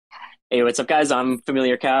Hey, what's up, guys? I'm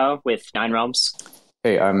Familiar Cow with Nine Realms.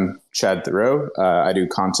 Hey, I'm Chad THOReau. I do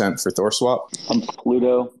content for THORswap. I'm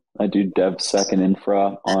Pluto. I do DevSec and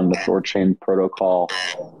infra on the THORChain protocol,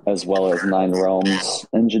 as well as Nine Realms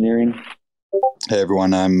engineering. Hey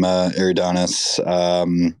everyone, I'm Eridanus.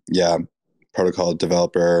 Protocol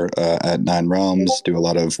developer at Nine Realms. Do a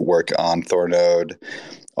lot of work on Thor node.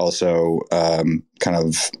 Also,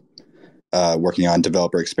 working on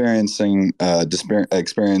developer experience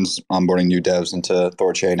onboarding new devs into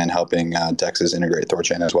THORChain and helping DEXs integrate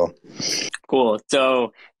THORChain as well. Cool.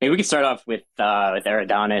 So maybe we can start off with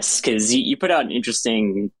Eridanus because you put out an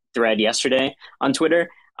interesting thread yesterday on Twitter,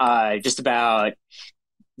 just about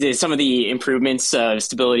some of the improvements of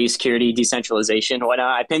stability, security, decentralization,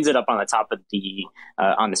 whatnot. I pinned it up on the top of the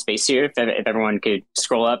on the space here. If everyone could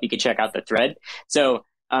scroll up, you could check out the thread. So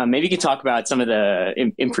maybe you could talk about some of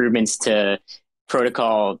the improvements to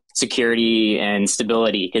protocol security and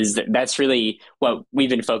stability, because that's really what we've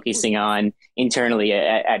been focusing on internally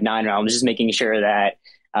at Nine Realms, just making sure that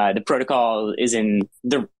the protocol is in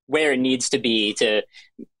the where it needs to be to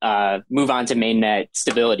move on to mainnet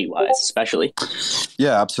stability wise, especially.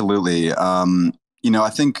 Yeah, absolutely. I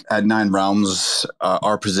think at Nine Realms,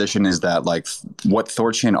 our position is that like what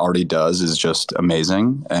THORChain already does is just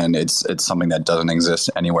amazing, and it's something that doesn't exist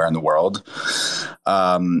anywhere in the world.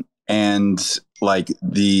 And like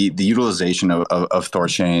the utilization of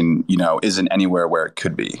THORChain, isn't anywhere where it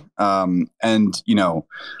could be.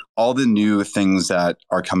 All the new things that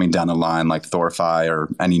are coming down the line, like THORFi or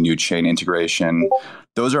any new chain integration,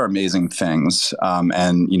 those are amazing things.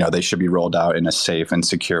 They should be rolled out in a safe and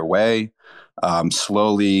secure way,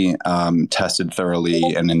 slowly, tested thoroughly,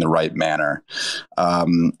 and in the right manner.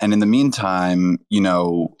 And in the meantime,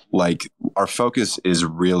 our focus is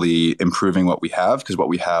really improving what we have, because what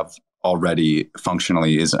we have already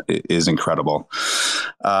functionally is incredible.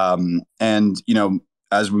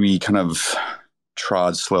 As we kind of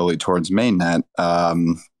trod slowly towards mainnet,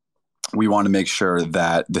 we want to make sure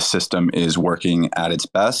that the system is working at its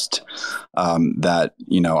best, that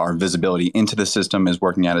our visibility into the system is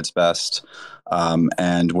working at its best,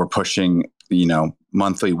 and we're pushing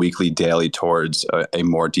monthly, weekly, daily towards a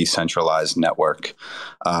more decentralized network,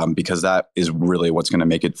 because that is really what's going to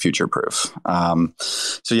make it future proof. In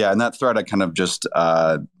that thread, I kind of just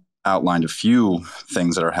outlined a few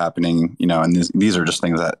things that are happening, and these are just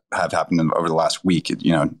things that have happened over the last week.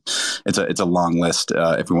 It's a long list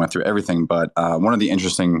if we went through everything, but one of the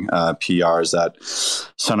interesting PRs that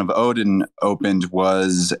Son of Odin opened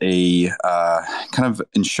was a kind of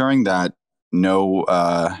ensuring that no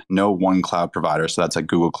one cloud provider, so that's like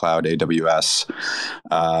Google Cloud, AWS,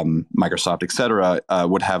 Microsoft, etc.,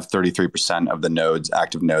 would have 33% of the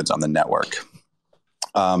active nodes on the network.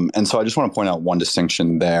 And so I just want to point out one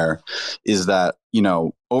distinction there is that,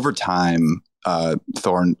 over time,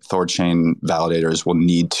 THORChain validators will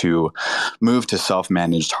need to move to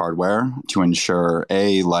self-managed hardware to ensure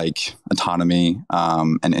autonomy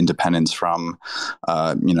and independence from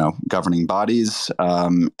governing bodies,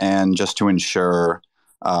 and just to ensure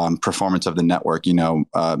performance of the network.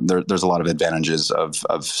 There's a lot of advantages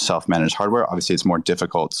of self-managed hardware. Obviously, it's more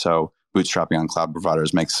difficult, so bootstrapping on cloud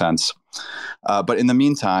providers makes sense. But in the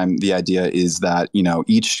meantime, the idea is that,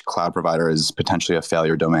 each cloud provider is potentially a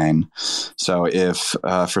failure domain. So if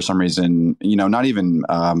for some reason, not even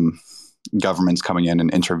governments coming in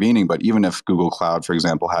and intervening, but even if Google Cloud, for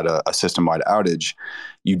example, had a system-wide outage,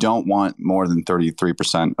 you don't want more than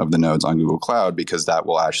 33% of the nodes on Google Cloud, because that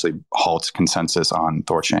will actually halt consensus on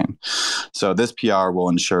THORChain. So this PR will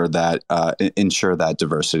ensure that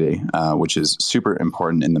diversity, which is super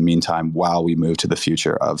important in the meantime while we move to the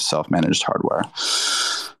future of self-managed hardware.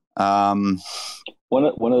 One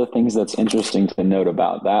of the things that's interesting to note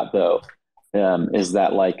about that, though, is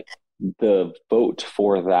that the vote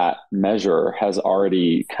for that measure has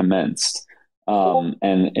already commenced.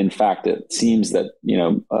 And in fact, it seems that,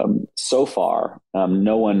 so far,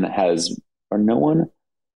 one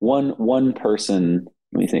person,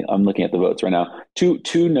 let me think, I'm looking at the votes right now.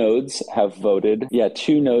 Two nodes have voted. Yeah,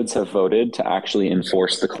 two nodes have voted to actually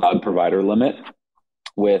enforce the cloud provider limit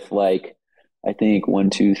with I think 1,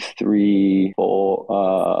 2, 3,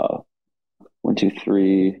 4, 1, 2,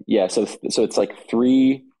 3. Yeah. So it's like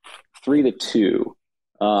 3-2.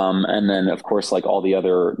 And then of course, all the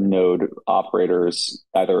other node operators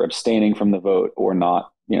either abstaining from the vote or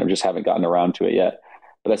not, just haven't gotten around to it yet.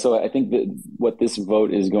 But so I think that what this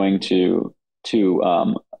vote is going to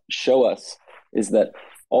show us is that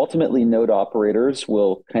ultimately node operators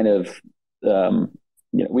will kind of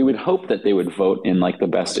we would hope that they would vote in like the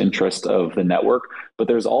best interest of the network, but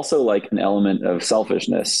there's also like an element of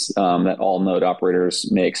selfishness that all node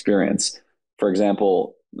operators may experience. For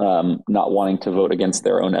example, not wanting to vote against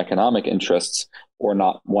their own economic interests, or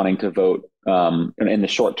not wanting to vote in the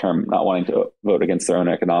short term, not wanting to vote against their own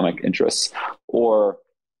economic interests, or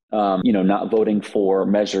not voting for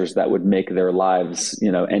measures that would make their lives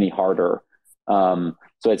any harder.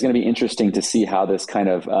 So it's going to be interesting to see how this kind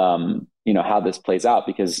of how this plays out,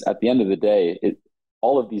 because at the end of the day,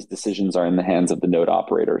 all of these decisions are in the hands of the node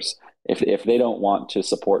operators. If they don't want to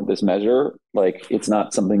support this measure, like it's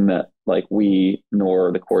not something that like we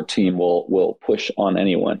nor the core team will push on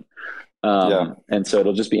anyone. And so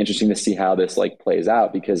it'll just be interesting to see how this like plays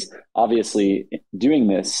out, because obviously doing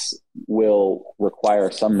this will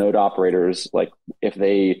require some node operators, like if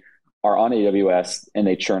they are on AWS and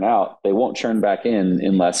they churn out, they won't churn back in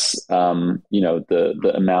unless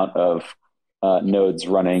the amount of nodes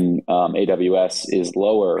running AWS is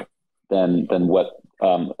lower than what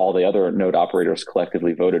all the other node operators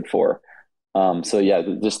collectively voted for.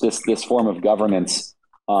 Just this form of governance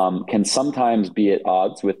can sometimes be at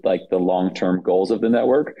odds with like the long-term goals of the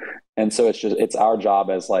network. And so it's our job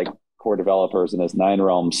as like core developers and as Nine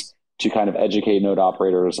Realms to kind of educate node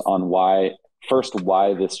operators on why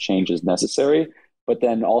this change is necessary, but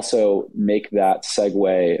then also make that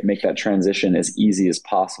transition as easy as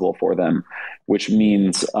possible for them, which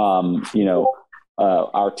means,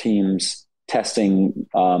 our teams testing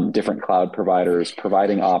different cloud providers,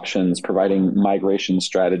 providing options, providing migration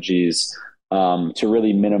strategies to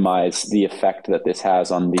really minimize the effect that this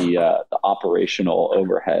has on the operational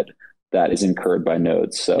overhead that is incurred by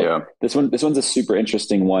nodes. So this one's a super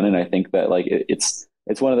interesting one, and I think that like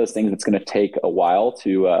it's one of those things that's going to take a while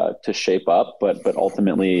to shape up, but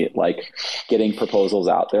ultimately, like getting proposals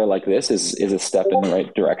out there like this is a step in the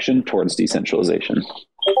right direction towards decentralization.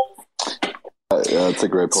 Yeah, that's a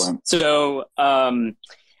great point. So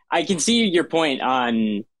I can see your point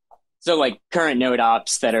on like current node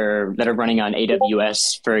ops that are running on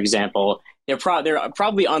AWS, for example. They're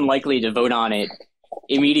probably unlikely to vote on it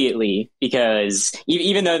immediately, because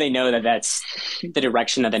even though they know that that's the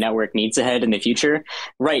direction that the network needs to head in the future,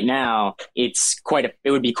 right now it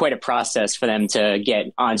would be quite a process for them to get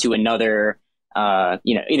onto another either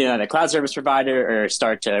another cloud service provider or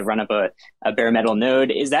start to run up a bare metal node.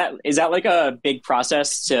 Is that like a big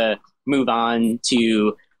process to move on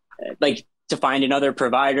to like to find another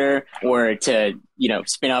provider or to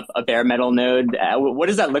spin up a bare metal node? What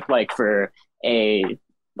does that look like for a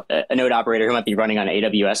node operator who might be running on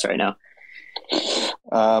AWS right now?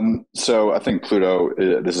 So I think Pluto,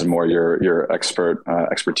 this is more your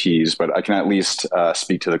expertise, but I can at least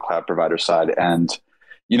speak to the cloud provider side. And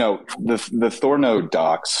the THOReau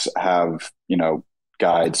docs have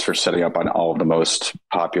guides for setting up on all of the most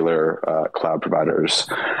popular cloud providers.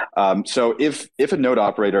 So if a node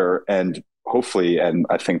operator, and hopefully, and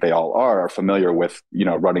I think they all are familiar with,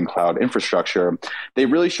 running cloud infrastructure, they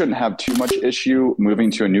really shouldn't have too much issue moving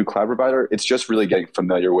to a new cloud provider. It's just really getting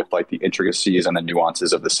familiar with like the intricacies and the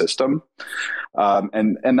nuances of the system.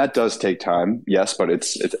 And that does take time, yes, but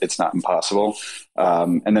it's not impossible.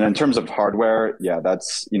 And then in terms of hardware,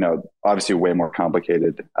 that's, obviously way more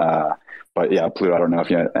complicated. But yeah, Pluto, I don't know if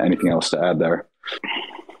you have anything else to add there.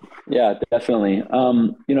 Yeah, definitely.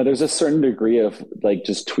 There's a certain degree of like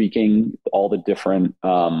just tweaking all the different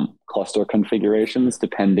cluster configurations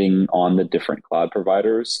depending on the different cloud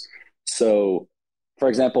providers. So, for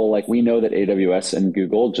example, like we know that AWS and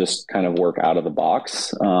Google just kind of work out of the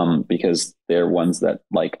box because they're ones that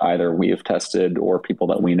like either we have tested or people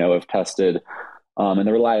that we know have tested, and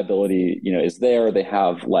the reliability is there. They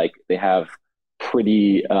have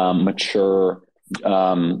pretty mature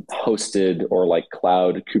hosted or like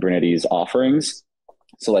cloud Kubernetes offerings.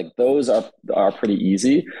 So like those are pretty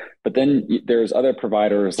easy, but then there's other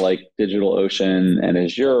providers like DigitalOcean and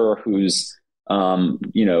Azure whose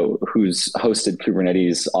hosted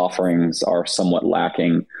Kubernetes offerings are somewhat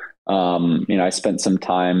lacking. I spent some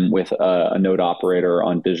time with a node operator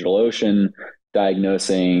on DigitalOcean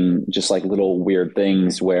diagnosing just like little weird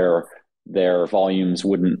things where their volumes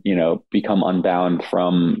wouldn't, become unbound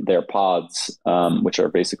from their pods, which are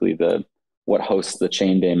basically what hosts the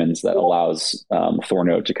chain daemons that allows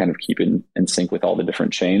THOReau to kind of keep in sync with all the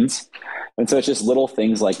different chains. And so it's just little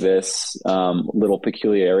things like this, little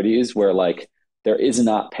peculiarities where like there is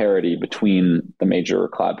not parity between the major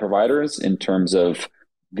cloud providers in terms of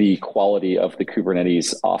the quality of the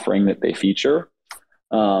Kubernetes offering that they feature.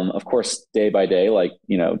 Of course, day by day,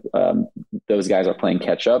 those guys are playing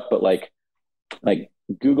catch up, but like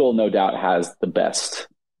Google no doubt has the best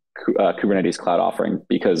Kubernetes cloud offering,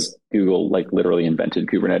 because Google like literally invented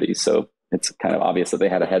Kubernetes. So it's kind of obvious that they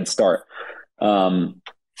had a head start.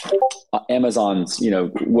 Amazon's,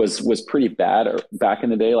 was pretty bad back in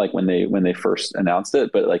the day, like when they first announced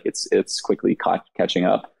it, but like it's quickly catching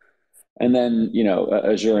up. And then,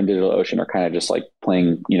 Azure and DigitalOcean are kind of just like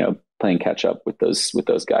playing catch up with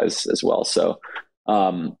those guys as well. So,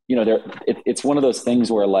 it's one of those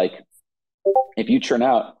things where like, if you churn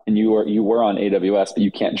out and you were on AWS, but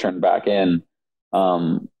you can't churn back in,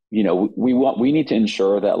 we need to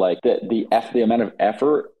ensure that like the amount of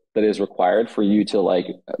effort that is required for you to like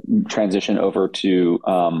transition over to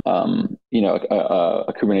a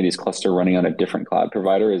Kubernetes cluster running on a different cloud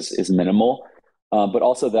provider is minimal, but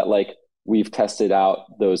also that like we've tested out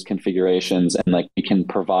those configurations and like we can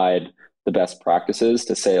provide the best practices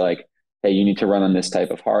to say like, hey, you need to run on this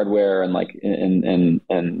type of hardware and like and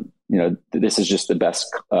this is just the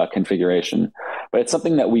best configuration. But it's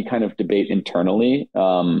something that we kind of debate internally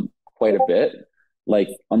quite a bit. Like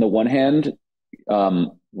on the one hand,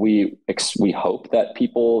 we hope that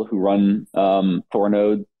people who run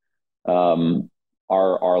THORnode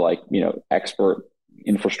are like expert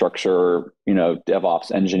infrastructure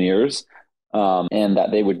DevOps engineers, and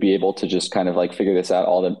that they would be able to just kind of like figure this out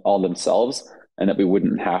all themselves, and that we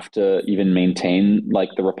wouldn't have to even maintain like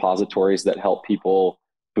the repositories that help people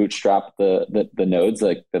bootstrap the nodes,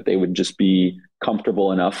 like that they would just be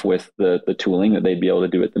comfortable enough with the tooling that they'd be able to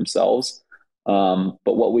do it themselves. But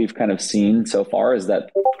what we've kind of seen so far is that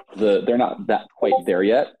they're not that quite there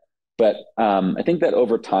yet. But I think that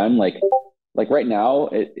over time, like right now,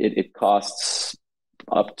 it costs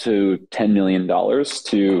up to $10 million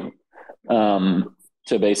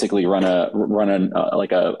to basically run a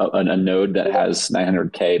node that has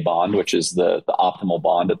 900K bond, which is the optimal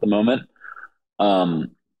bond at the moment.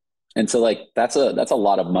 And so like that's a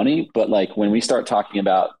lot of money. But like when we start talking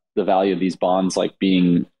about the value of these bonds like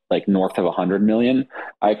being like north of 100 million,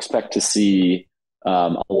 I expect to see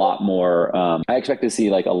a lot more. I expect to see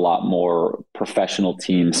like a lot more professional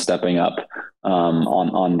teams stepping up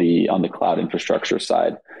on the cloud infrastructure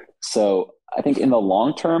side. So I think in the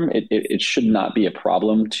long term, it should not be a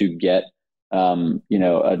problem to get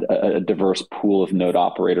a diverse pool of node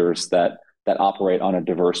operators that operate on a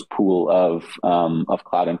diverse pool of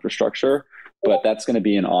cloud infrastructure. But that's going to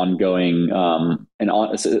be an ongoing,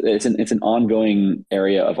 it's an ongoing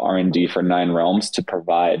area of R&D for Nine Realms to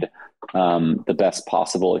provide the best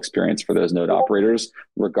possible experience for those node operators,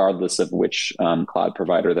 regardless of which cloud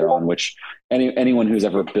provider they're on. Which anyone who's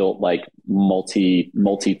ever built like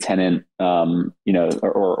multi-tenant,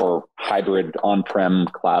 or hybrid on-prem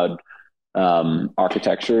cloud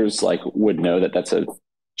architectures, like would know that that's a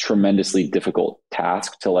tremendously difficult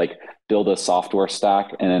task to like build a software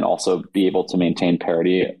stack and then also be able to maintain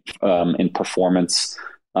parity in performance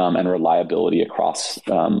and reliability across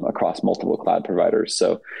multiple cloud providers.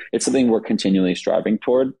 So it's something we're continually striving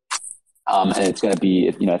toward. And it's going to be,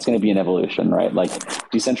 it's going to be an evolution, right? Like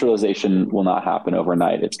decentralization will not happen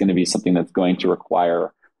overnight. It's going to be something that's going to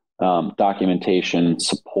require documentation,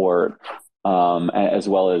 support, as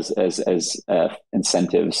well as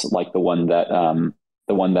incentives like the one that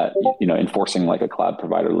enforcing like a cloud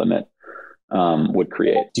provider limit would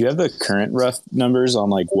create. Do you have the current rough numbers on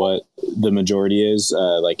like what the majority is?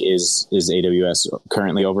 Is AWS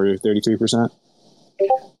currently over 33%?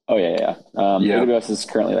 Oh yeah. AWS is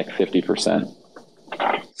currently like 50%.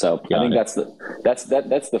 So I think that's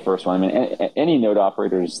the first one. I mean, any node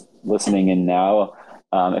operators listening in now,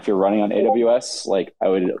 if you're running on AWS, like I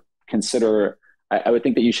would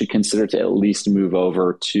think that you should consider to at least move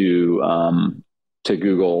over to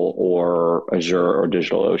Google or Azure or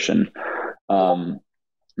DigitalOcean.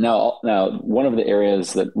 Now, one of the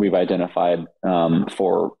areas that we've identified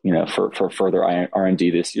for further R&D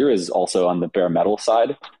this year is also on the bare metal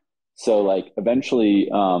side. So, like, eventually,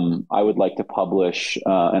 I would like to publish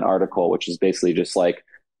an article, which is basically just like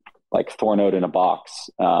THORnode in a box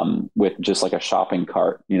with just like a shopping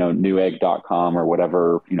cart, newegg.com or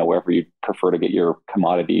whatever, wherever you prefer to get your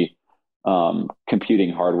commodity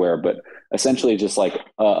computing hardware, but essentially just like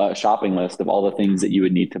a shopping list of all the things that you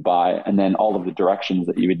would need to buy, and then all of the directions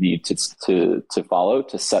that you would need to follow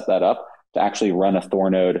to set that up to actually run a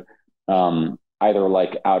THORnode, either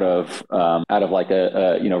like out of like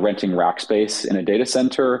a renting rack space in a data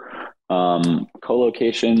center,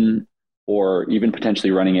 co-location, or even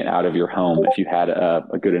potentially running it out of your home if you had a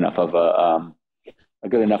good enough of an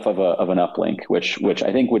uplink, which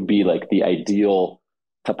I think would be like the ideal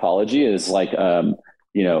topology is like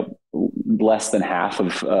less than half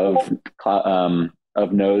of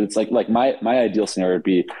nodes. Like my ideal scenario would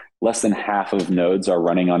be less than half of nodes are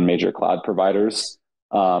running on major cloud providers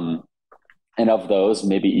And of those,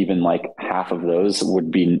 maybe even like half of those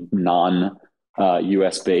would be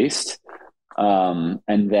non-US based. And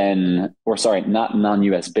then, or sorry, not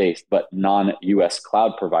non-US based, but non-US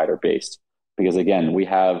cloud provider based. Because again, we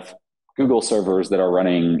have Google servers that are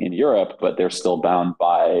running in Europe, but they're still bound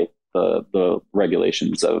by the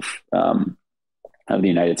regulations of the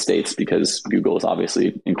United States, because Google is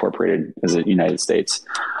obviously incorporated as a United States.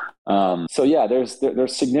 So yeah, there's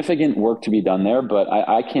significant work to be done there, but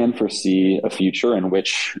I can foresee a future in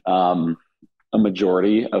which a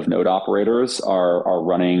majority of node operators are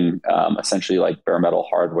running essentially like bare metal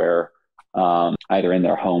hardware, either in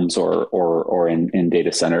their homes or in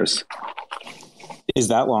data centers. Is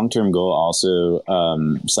that long-term goal also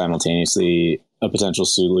simultaneously a potential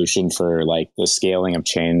solution for like the scaling of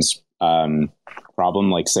chains problem,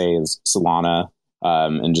 like say Solana,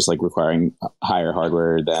 and just like requiring higher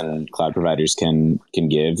hardware than cloud providers can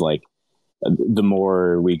give? Like, the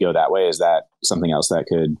more we go that way, is that something else that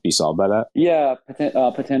could be solved by that? Yeah,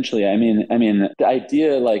 potentially. I mean, the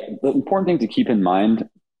idea, like the important thing to keep in mind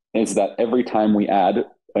is that every time we add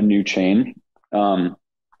a new chain,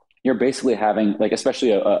 you're basically having, like,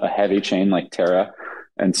 especially a heavy chain like Terra,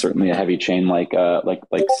 and certainly a heavy chain like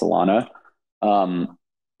Solana.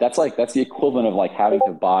 That's the equivalent of like having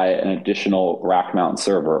to buy an additional rack mount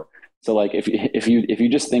server. So like if you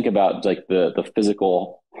just think about like the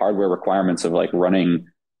physical hardware requirements of like running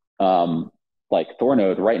like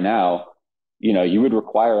THORnode right now, you would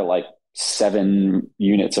require like 7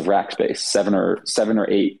 units of rack space, seven or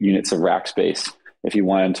 8 units of rack space if you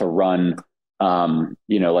wanted to run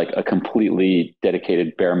like a completely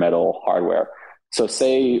dedicated bare metal hardware. So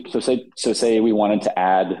say we wanted to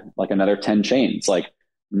add like another 10 chains, like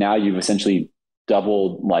now you've essentially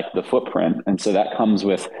doubled like the footprint. And so that comes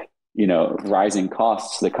with, rising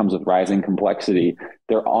costs, that comes with rising complexity.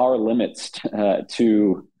 There are limits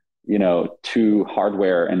to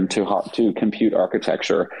hardware and to compute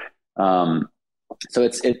architecture. So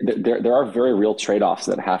there are very real trade-offs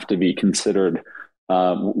that have to be considered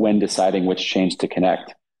when deciding which chains to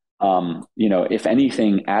connect. If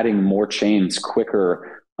anything, adding more chains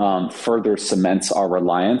quicker further cements our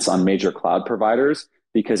reliance on major cloud providers,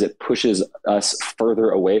 because it pushes us further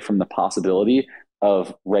away from the possibility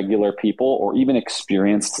of regular people or even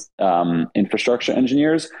experienced infrastructure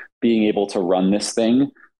engineers being able to run this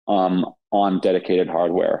thing on dedicated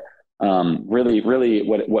hardware. Really,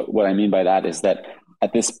 what I mean by that is that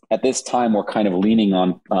at this time, we're kind of leaning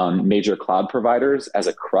on major cloud providers as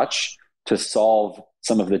a crutch to solve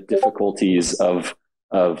some of the difficulties of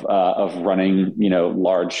running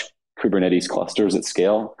large Kubernetes clusters at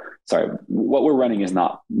scale. Sorry, what we're running is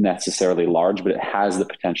not necessarily large, but it has the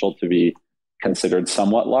potential to be considered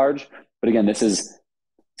somewhat large. But again, this is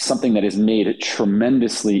something that is made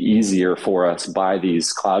tremendously easier for us by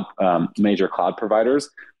these major cloud providers,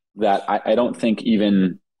 that I don't think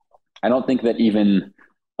that even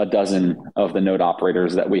a dozen of the node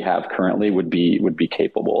operators that we have currently would be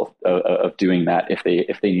capable of doing that if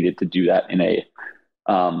they needed to do that in a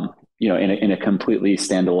in a completely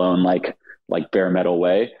standalone like bare metal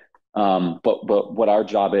way. But what our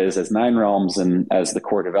job is as Nine Realms and as the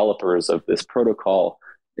core developers of this protocol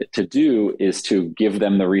to do is to give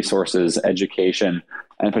them the resources, education,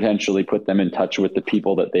 and potentially put them in touch with the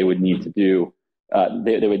people that they would need to do.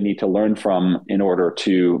 They would need to learn from in order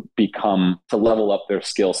to level up their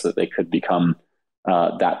skills so that they could become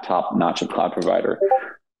that top notch of cloud provider.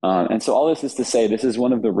 And so all this is to say, this is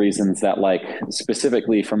one of the reasons that, like,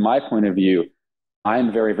 specifically from my point of view,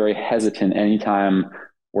 I'm very, very hesitant anytime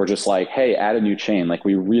we're just like, hey, add a new chain. Like,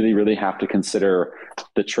 we really, really have to consider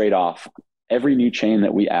the trade-off. Every new chain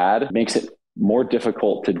that we add makes it more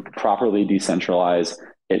difficult to properly decentralize.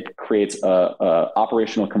 It creates a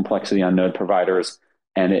operational complexity on node providers,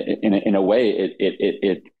 and in a way,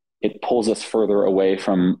 it pulls us further away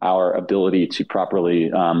from our ability to properly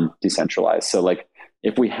decentralize. So, like,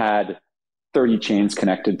 if we had 30 chains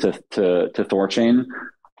connected to THORChain,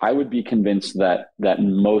 I would be convinced that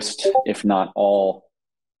most, if not all,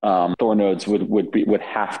 Thor nodes would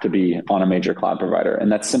have to be on a major cloud provider,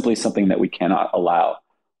 and that's simply something that we cannot allow.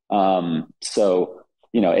 So,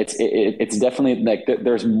 it's definitely like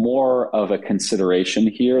there's more of a consideration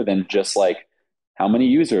here than just like how many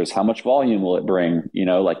users, how much volume will it bring?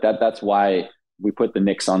 Like that's why we put the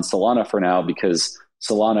nix on Solana for now, because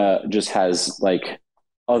Solana just has like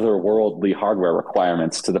otherworldly hardware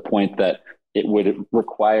requirements to the point that it would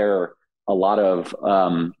require a lot of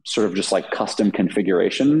sort of just like custom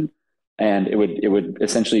configuration, and it would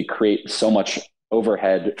essentially create so much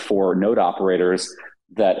overhead for node operators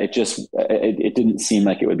that it didn't seem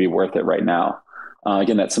like it would be worth it right now.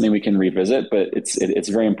 Again, that's something we can revisit, but it's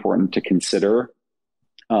very important to consider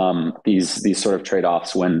these sort of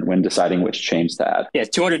trade-offs when deciding which chains to add. Yeah,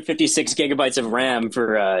 256 gigabytes of RAM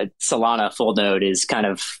for Solana full node is kind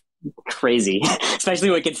of crazy,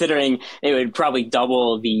 especially when considering it would probably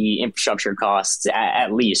double the infrastructure costs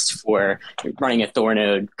at least for running a Thor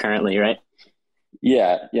node currently, right?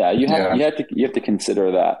 Yeah, you have to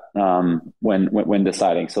consider that when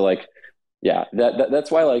deciding. So like, yeah,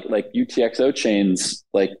 that's why like UTXO chains,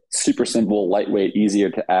 like super simple, lightweight,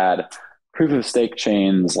 easier to add. Proof of stake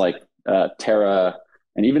chains like Terra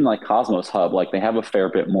and even like Cosmos Hub, like they have a fair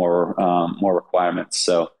bit more requirements.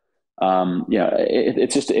 So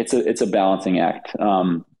it's a balancing act.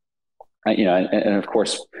 And of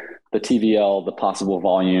course, the TVL, the possible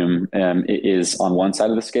volume, is on one side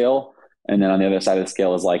of the scale, and then on the other side of the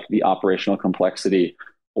scale is like the operational complexity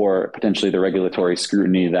or potentially the regulatory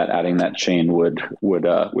scrutiny that adding that chain would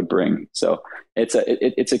bring. So it's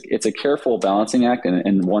a careful balancing act,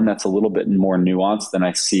 and one that's a little bit more nuanced than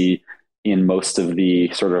I see in most of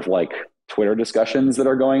the sort of like Twitter discussions that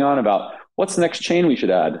are going on about what's the next chain we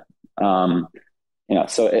should add.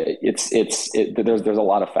 So there's a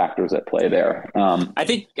lot of factors at play there. I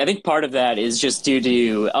think part of that is just due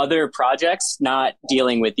to other projects not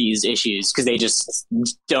dealing with these issues because they just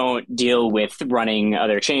don't deal with running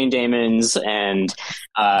other chain daemons, and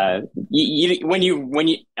when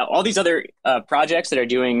you all these other projects that are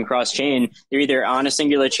doing cross chain, they're either on a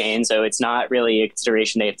singular chain, so it's not really a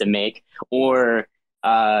consideration they have to make, or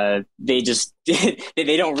they just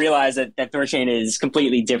they don't realize that THORChain is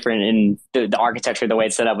completely different in the architecture, the way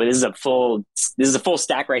it's set up. But this is a full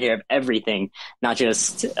stack right here of everything, not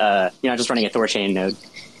just running a THORChain node.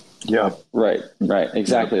 Yeah, right,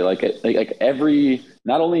 exactly. Yeah. Like every,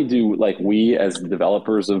 not only do like we as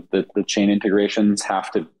developers of the chain integrations have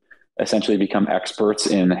to essentially become experts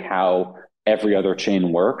in how every other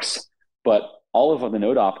chain works, but all of the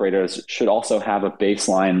node operators should also have a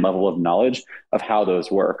baseline level of knowledge of how those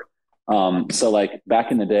work. So like back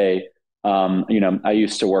in the day, I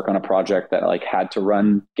used to work on a project that like had to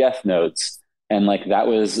run Geth nodes. And like, that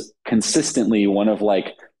was consistently one of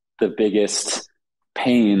like the biggest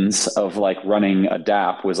pains of like running a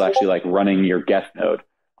dApp was actually like running your Geth node.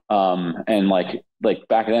 And like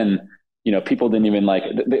back then, people didn't even like,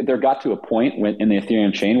 there got to a point when in the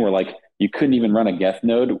Ethereum chain where like, you couldn't even run a Geth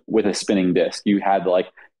node with a spinning disk. You had to like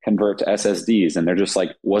convert to SSDs, and there just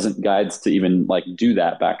like wasn't guides to even like do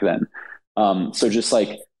that back then. So just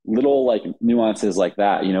like little like nuances like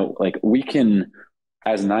that, like we can,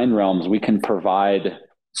 as Nine Realms, we can provide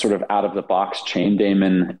sort of out of the box chain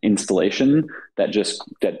daemon installation that just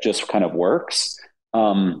kind of works.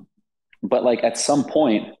 But like at some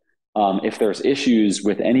point, if there's issues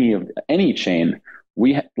with any chain,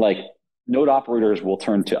 we like node operators will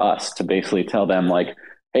turn to us to basically tell them like,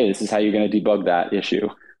 hey, this is how you're going to debug that issue.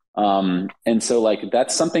 And so like,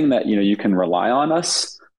 that's something that, you can rely on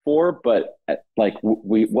us for, but like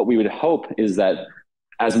what we would hope is that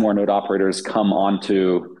as more node operators come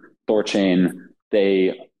onto THORChain,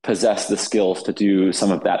 they possess the skills to do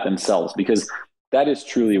some of that themselves, because that is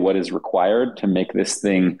truly what is required to make this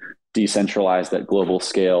thing decentralized at global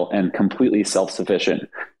scale and completely self-sufficient.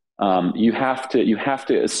 You have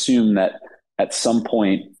to assume that at some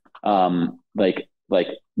point, like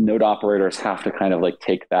node operators have to kind of like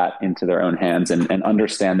take that into their own hands and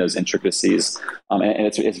understand those intricacies. And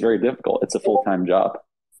it's very difficult. It's a full-time job.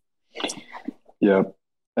 Yeah.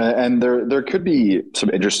 And there could be some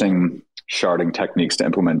interesting sharding techniques to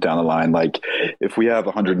implement down the line. Like if we have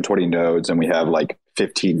 120 nodes and we have like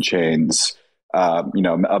 15 chains,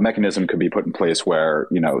 a mechanism could be put in place where,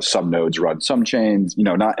 some nodes run some chains,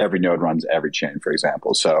 not every node runs every chain, for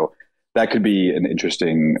example. So that could be an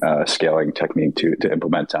interesting scaling technique to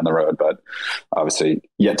implement down the road, but obviously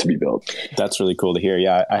yet to be built. That's really cool to hear.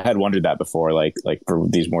 Yeah, I had wondered that before, like for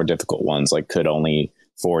these more difficult ones, like could only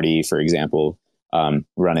 40, for example,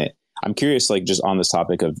 run it. I'm curious, like just on this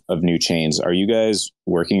topic of new chains, are you guys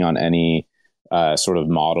working on any sort of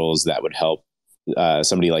models that would help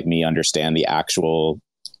somebody like me understand the actual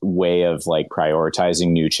way of like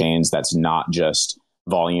prioritizing new chains that's not just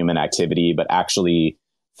volume and activity, but actually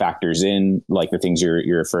factors in like the things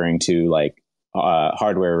you're referring to, like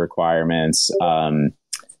hardware requirements,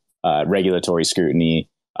 regulatory scrutiny,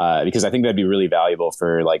 because I think that'd be really valuable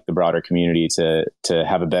for like the broader community to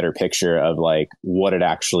have a better picture of like what it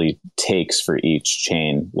actually takes for each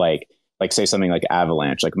chain. Like say something like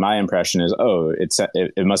Avalanche. Like my impression is,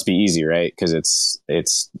 it must be easy, right? Because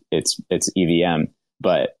it's EVM.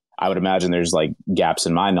 But I would imagine there's like gaps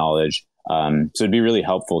in my knowledge. So it'd be really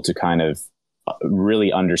helpful to kind of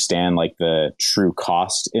really understand like the true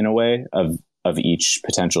cost in a way of of each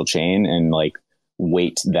potential chain and like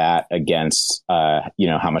weight that against, how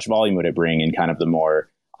much volume would it bring in kind of the more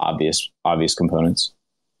obvious components.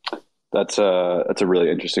 That's a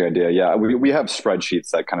really interesting idea. Yeah, we have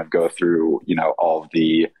spreadsheets that kind of go through, all of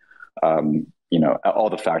the, all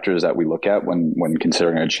the factors that we look at when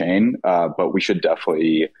considering a chain. But we should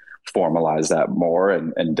definitely formalize that more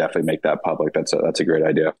and definitely make that public. That's a great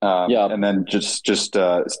idea. Yeah. And then just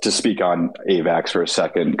to speak on AVAX for a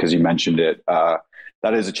second, because you mentioned it,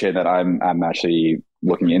 that is a chain that I'm actually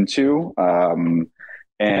looking into.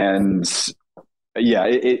 And yeah,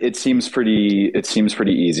 it seems pretty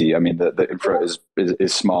easy. I mean, the infra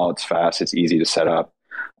is small, it's fast, it's easy to set up.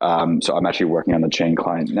 So I'm actually working on the chain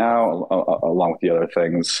client now, along with the other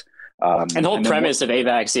things. And the whole premise of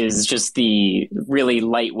AVAX is just the really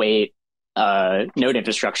lightweight node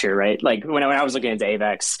infrastructure, right? Like when I was looking into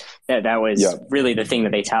AVAX, that was really the thing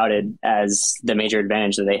that they touted as the major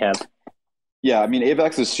advantage that they have. Yeah, I mean,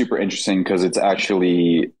 AVAX is super interesting because it's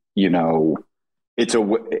actually, it's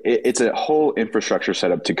a whole infrastructure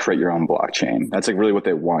setup to create your own blockchain. That's like really what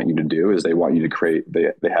they want you to do is they want you to create,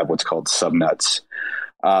 they have what's called subnets.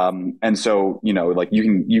 And so, like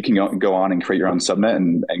you can go on and create your own subnet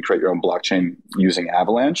and create your own blockchain using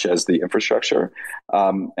Avalanche as the infrastructure.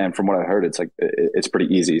 And from what I heard, it's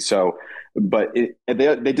pretty easy. So, but they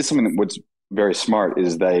did something that was very smart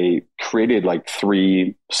is they created like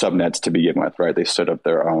 3 subnets to begin with, right? They stood up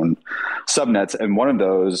their own subnets. And one of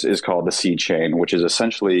those is called the seed chain, which is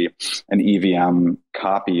essentially an EVM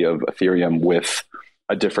copy of Ethereum with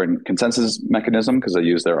a different consensus mechanism because they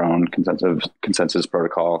use their own consensus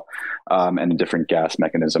protocol and a different gas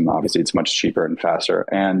mechanism. Obviously, it's much cheaper and faster.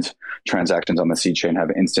 And transactions on the seed chain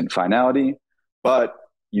have instant finality, but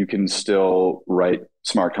you can still write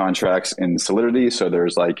smart contracts in Solidity. So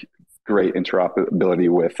there's like great interoperability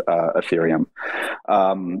with Ethereum.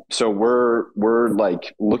 So we're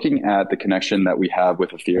like looking at the connection that we have with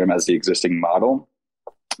Ethereum as the existing model.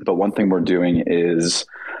 But one thing we're doing is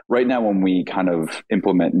right now when we kind of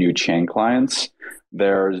implement new chain clients,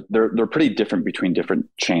 they're pretty different between different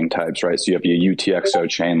chain types, right? So you have your UTXO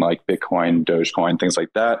chain like Bitcoin, Dogecoin, things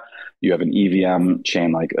like that. You have an EVM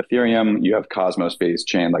chain like Ethereum. You have Cosmos-based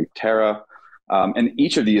chain like Terra. And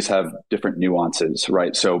each of these have different nuances,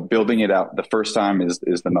 right? So building it out the first time is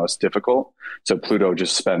the most difficult. So Pluto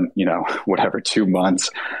just spent, 2 months,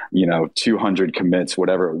 200 commits,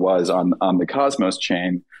 whatever it was on the Cosmos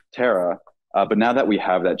chain, Terra. But now that we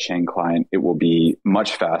have that chain client, it will be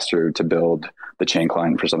much faster to build the chain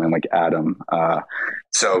client for something like Atom.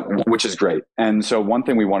 Which is great. And so one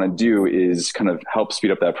thing we want to do is kind of help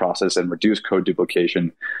speed up that process and reduce code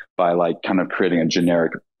duplication by like kind of creating a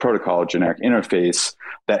generic protocol, generic interface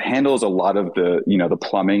that handles a lot of the, the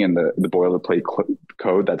plumbing and the boilerplate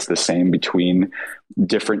code that's the same between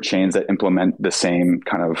different chains that implement the same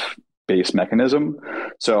kind of base mechanism.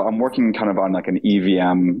 So I'm working kind of on like an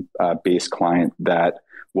EVM based client that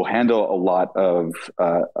will handle a lot of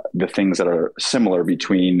the things that are similar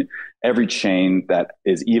between every chain that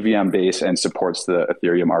is EVM based and supports the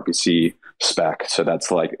Ethereum RPC spec. So that's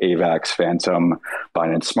like AVAX, Phantom,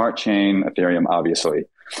 Binance Smart Chain, Ethereum, obviously.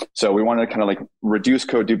 So we want to kind of like reduce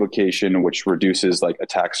code duplication, which reduces like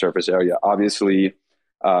attack surface area. Obviously,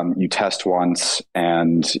 you test once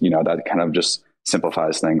and, that kind of just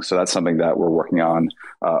simplifies things. So that's something that we're working on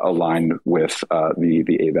aligned with the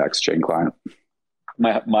AVAX chain client.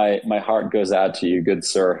 My heart goes out to you, good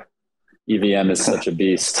sir. EVM is such a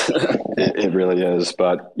beast. It really is,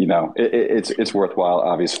 but it's worthwhile,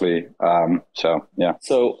 obviously. So yeah.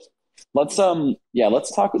 So let's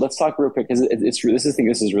talk real quick because this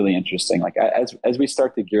is really interesting. Like as we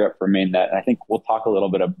start to gear up for mainnet, and I think we'll talk a little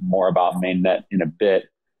bit more about mainnet in a bit.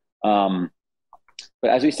 But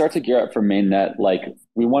as we start to gear up for mainnet, like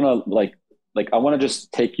we want to I want to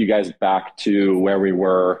just take you guys back to where we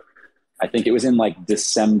were. I think it was in like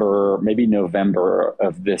December, maybe November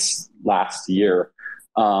of this last year.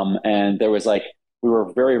 And there was like, we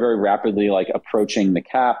were very, very rapidly like approaching the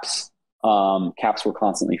caps. Caps were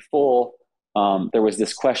constantly full. There was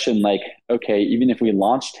this question like, okay, even if we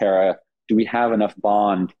launch Terra, do we have enough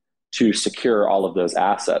bond to secure all of those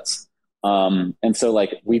assets? And so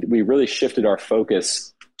like we really shifted our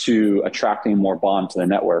focus to attracting more bond to the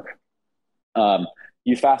network.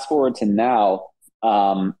 You fast forward to now,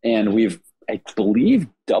 and we've, I believe,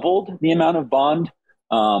 doubled the amount of bond.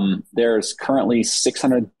 There's currently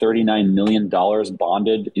 $639 million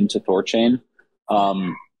bonded into THORChain.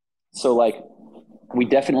 So like we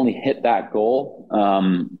definitely hit that goal.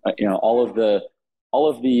 All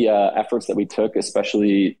of the efforts that we took,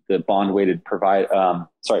 especially the bond weighted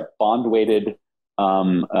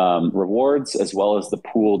rewards, as well as the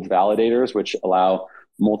pooled validators, which allow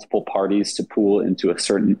multiple parties to pool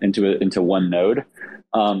into one node.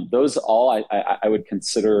 Those all I would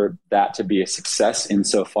consider that to be a success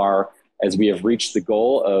insofar as we have reached the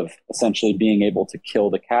goal of essentially being able to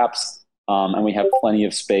kill the caps, and we have plenty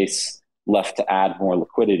of space left to add more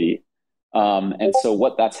liquidity. And so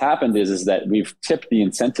what that's happened is that we've tipped the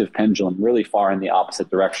incentive pendulum really far in the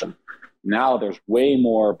opposite direction. Now there's way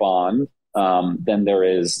more bond than there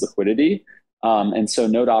is liquidity. And so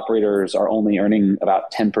node operators are only earning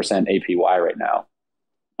about 10% APY right now.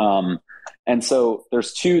 And so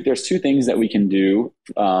there's two things that we can do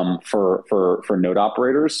for node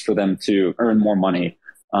operators for them to earn more money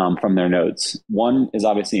from their nodes. One is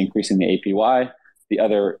obviously increasing the APY. The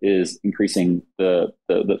other is increasing the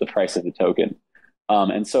price of the token.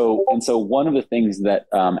 And so one of the things that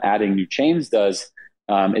adding new chains does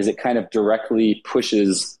is it kind of directly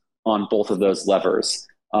pushes on both of those levers.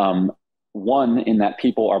 One, in that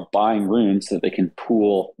people are buying Rune so that they can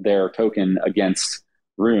pool their token against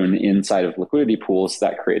Rune inside of liquidity pools.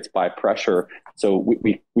 That creates buy pressure. So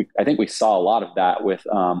I think we saw a lot of that with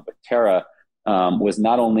Terra. Was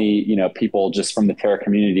not only people just from the Terra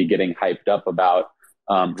community getting hyped up about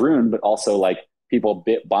Rune, but also like people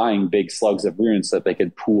buying big slugs of Rune so that they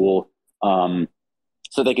could pool.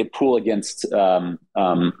 So they could pool against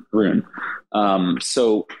Rune.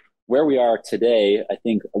 So where we are today, I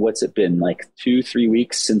think, what's it been, like 2-3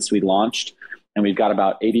 weeks since we launched, and we've got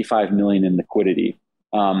about 85 million in liquidity.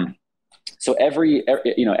 So every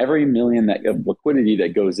million of liquidity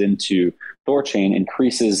that goes into THORChain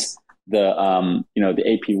increases the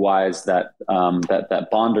APYs that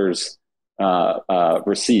bonders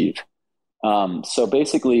receive. So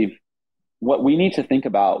basically, what we need to think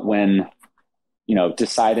about when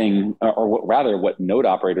deciding, or rather what node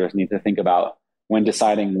operators need to think about when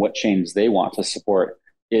deciding what chains they want to support,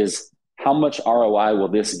 is how much ROI will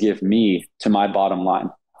this give me to my bottom line?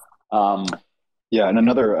 Yeah, and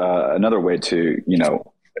another way to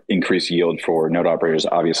increase yield for node operators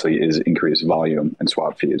obviously is increase volume and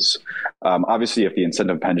swap fees. Obviously, if the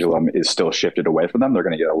incentive pendulum is still shifted away from them, they're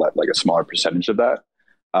going to get like a smaller percentage of that,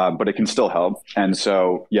 but it can still help. And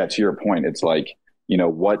so, yeah, to your point, it's like,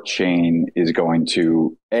 what chain is going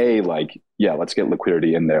to let's get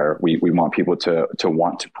liquidity in there. We want people to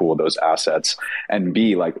want to pool those assets, and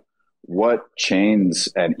B, like, what chains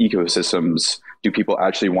and ecosystems do people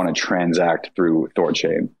actually want to transact through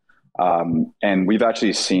THORChain? And we've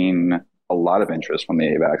actually seen a lot of interest from the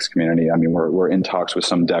AVAX community. I mean, we're in talks with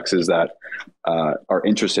some DEXs that are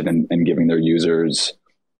interested in giving their users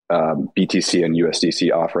BTC and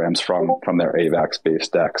USDC off ramps from their AVAX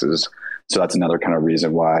based DEXs. So that's another kind of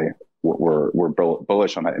reason why we're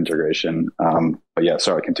bullish on that integration. But yeah,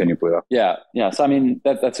 sorry, continue, Pluto. Yeah. So I mean,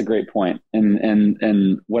 that's a great point.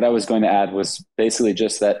 And what I was going to add was basically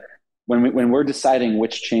just that when we're deciding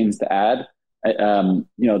which chains to add,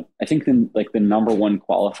 I think the number one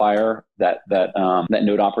qualifier that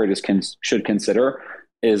node operators should consider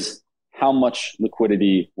is how much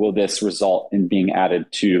liquidity will this result in being added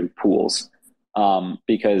to pools?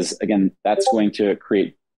 Because again, that's going to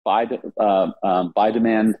create buy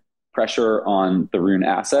demand pressure on the Rune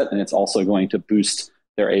asset, and it's also going to boost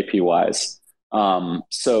their APYs.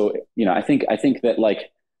 So I think that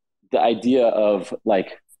like the idea of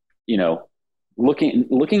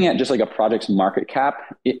looking at just like a project's market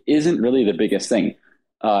cap, it isn't really the biggest thing.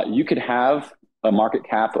 You could have a market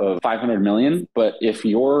cap of 500 million, but if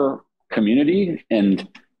your community and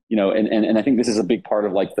I think this is a big part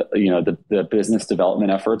of like the business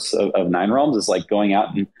development efforts of Nine Realms is like going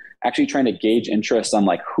out and actually trying to gauge interest on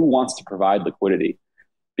like who wants to provide liquidity,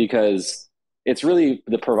 because it's really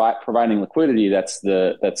the providing liquidity that's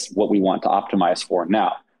what we want to optimize for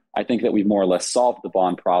now. I think that we've more or less solved the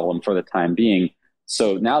bond problem for the time being.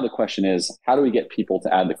 So now the question is, how do we get people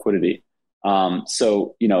to add liquidity?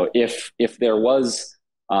 So if there was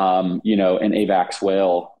an AVAX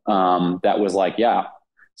whale that was like, yeah,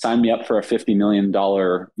 sign me up for a $50 million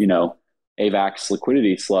AVAX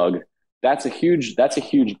liquidity slug, that's a huge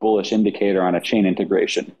bullish indicator on a chain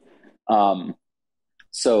integration.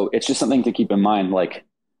 So it's just something to keep in mind. Like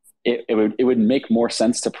it would make more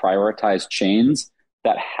sense to prioritize chains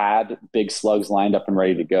that had big slugs lined up and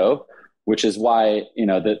ready to go, which is why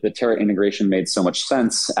the Terra integration made so much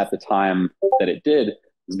sense at the time that it did,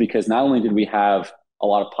 is because not only did we have a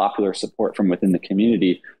lot of popular support from within the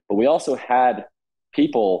community, but we also had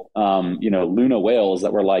people, Luna whales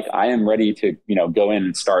that were like, I am ready to go in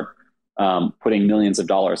and start putting millions of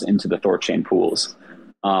dollars into the THORChain pools.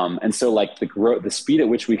 And so like the speed at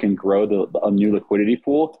which we can grow a new liquidity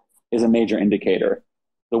pool is a major indicator.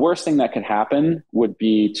 the worst thing that could happen would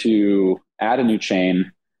be to add a new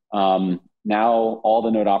chain. Now all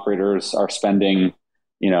the node operators are spending,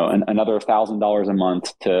 another $1,000 a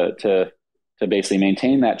month to basically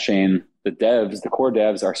maintain that chain. The core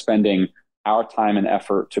devs are spending our time and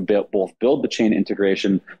effort to both build the chain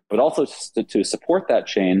integration, but also to support that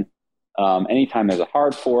chain. Anytime there's a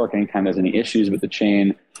hard fork, anytime there's any issues with the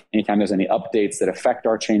chain, anytime there's any updates that affect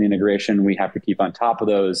our chain integration, we have to keep on top of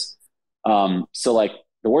those. So like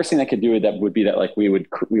the worst thing that could do that would be that like we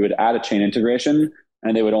would add a chain integration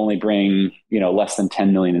and they would only bring, less than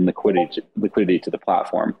 10 million in liquidity to the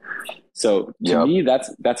platform. So to me,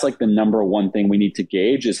 that's like the number one thing we need to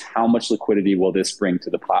gauge is how much liquidity will this bring to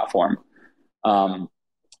the platform?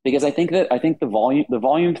 Because I think the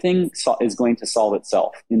volume thing is going to solve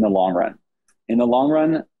itself in the long run. In the long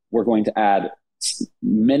run, we're going to add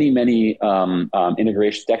many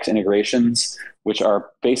DEX integrations, which are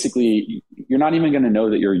basically, you're not even going to know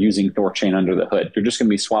that you're using THORChain under the hood. You're just going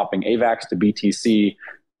to be swapping AVAX to BTC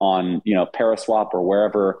on, Paraswap or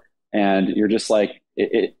wherever. And you're just like,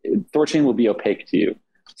 THORChain will be opaque to you.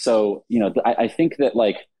 So, I think that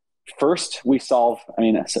like, first we solve,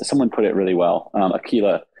 someone put it really well.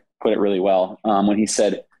 Aquila put it really well when he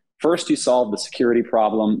said, first you solve the security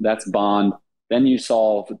problem, that's bond. Then you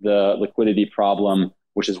solve the liquidity problem,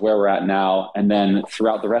 which is where we're at now. And then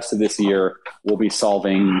throughout the rest of this year, we'll be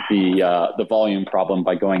solving the volume problem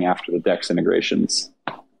by going after the DEX integrations,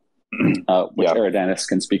 which Eridanus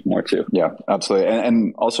can speak more to. Yeah, absolutely.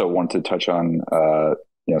 And also want to touch on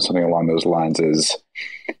something along those lines is,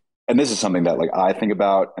 and this is something that like I think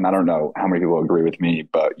about, and I don't know how many people agree with me,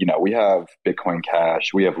 but we have Bitcoin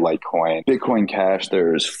Cash, we have Litecoin. Bitcoin Cash,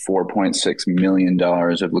 there's $4.6 million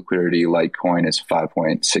of liquidity. Litecoin is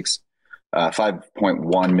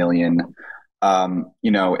 5.1 million. And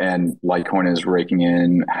Litecoin is raking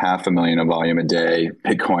in 500,000 of volume a day.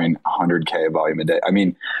 Bitcoin 100K of volume a day.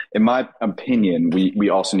 In my opinion, we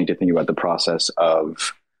also need to think about the process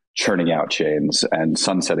of churning out chains and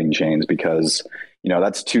sunsetting chains, because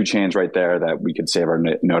that's two chains right there that we could save our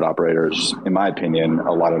node operators, in my opinion,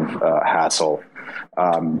 a lot of hassle,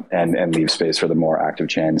 and leave space for the more active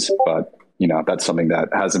chains. But that's something that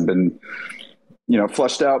hasn't been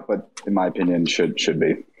flushed out, but in my opinion should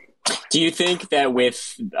be. Do you think that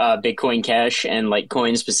with Bitcoin Cash and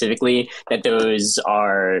Litecoin specifically, that those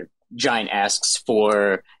are giant asks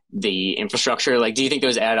for the infrastructure? Like, do you think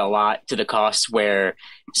those add a lot to the cost where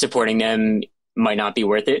supporting them might not be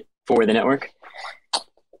worth it for the network?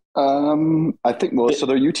 I think, so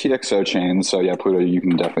they're UTXO chains. So yeah, Pluto, you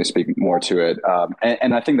can definitely speak more to it.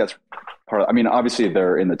 And I think that's part of, obviously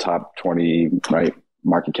they're in the top 20, right,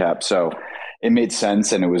 market cap. So it made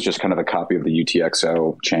sense. And it was just kind of a copy of the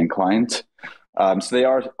UTXO chain client. So they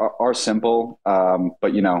are simple.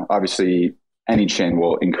 But obviously any chain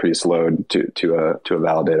will increase load to a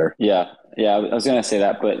validator. Yeah. I was going to say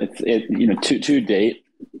that, but to date,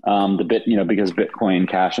 because Bitcoin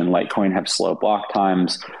Cash and Litecoin have slow block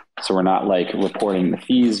times, so we're not like reporting the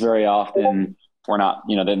fees very often. We're not,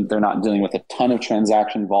 they're not dealing with a ton of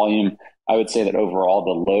transaction volume. I would say that overall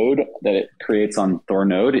the load that it creates on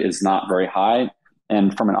THORnode is not very high.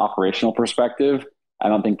 And from an operational perspective, I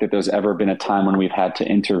don't think that there's ever been a time when we've had to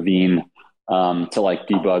intervene to like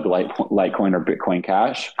debug Litecoin or Bitcoin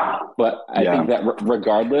Cash. But I think that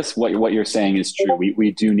regardless, what you're saying is true.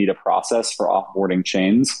 We do need a process for offboarding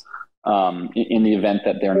chains in the event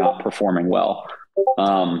that they're not performing well.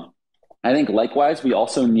 I think likewise, we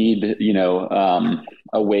also need,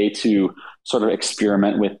 a way to sort of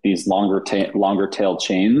experiment with these longer tail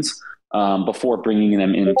chains before bringing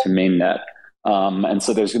them into mainnet. And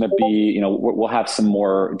so there's going to be, we'll have some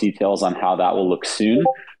more details on how that will look soon.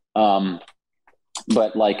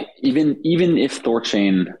 But like, even if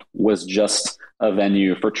THORChain was just a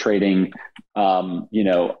venue for trading,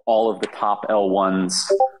 all of the top L1s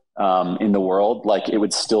in the world, like it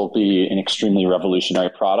would still be an extremely revolutionary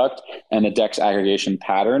product, and the DEX aggregation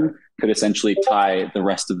pattern could essentially tie the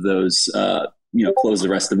rest of those, close the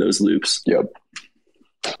rest of those loops. Yep.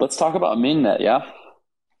 Let's talk about mainnet. Yeah.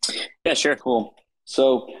 Yeah, sure. Cool.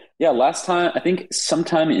 So yeah, last time, I think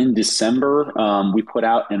sometime in December, we put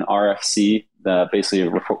out an RFC, basically a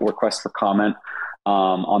request for comment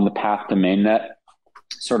on the path to mainnet,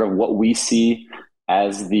 sort of what we see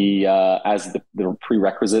as the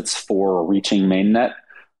prerequisites for reaching mainnet.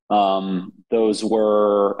 Those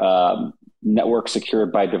were network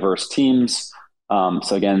secured by diverse teams.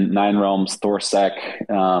 So again, 9 Realms,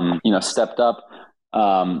 THORSec, stepped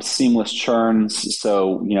up, seamless churns.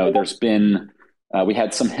 So, there's been, we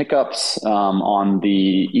had some hiccups on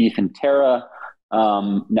the ETH and Terra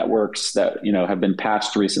networks that, have been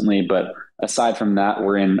patched recently, but aside from that,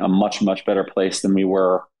 we're in a much, much better place than we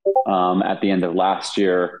were at the end of last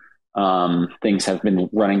year. Things have been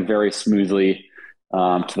running very smoothly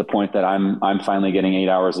to the point that I'm finally getting 8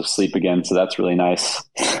 hours of sleep again. So that's really nice.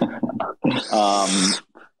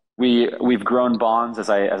 We've grown bonds, as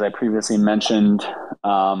I previously mentioned.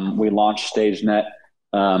 We launched StageNet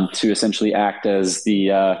to essentially act as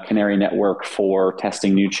the canary network for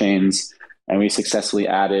testing new chains, and we successfully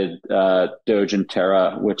added Doge and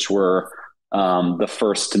Terra, which were the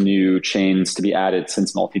first new chains to be added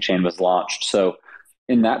since multi-chain was launched. So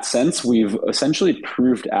in that sense, we've essentially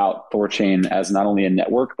proved out THORChain as not only a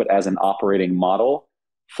network, but as an operating model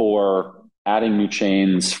for adding new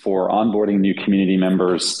chains, for onboarding new community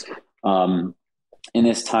members. In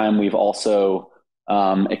this time, we've also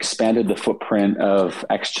expanded the footprint of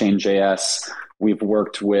XChain.js. We've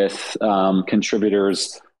worked with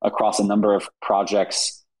contributors across a number of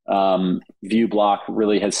projects. ViewBlock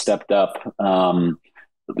really has stepped up.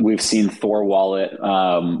 We've seen Thor Wallet.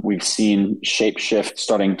 We've seen Shapeshift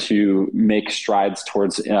starting to make strides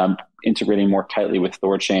towards integrating more tightly with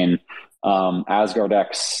THORChain.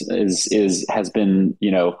 AsgardX has been,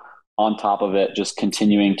 on top of it, just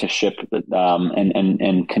continuing to ship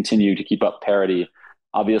and continue to keep up parity.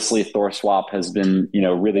 Obviously, THORSwap has been,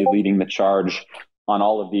 really leading the charge on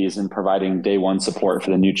all of these and providing day one support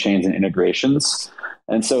for the new chains and integrations.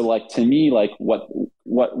 And so, to me, what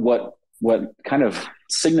kind of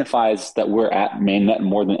signifies that we're at mainnet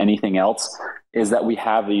more than anything else is that we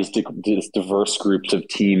have these diverse groups of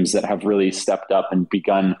teams that have really stepped up and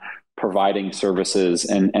begun providing services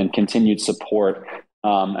and continued support,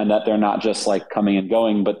 and that they're not just coming and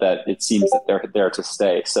going, but that it seems that they're there to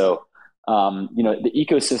stay. So, the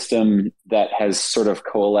ecosystem that has sort of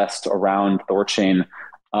coalesced around THORChain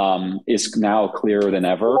is now clearer than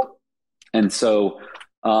ever. And so,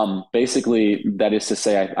 basically, that is to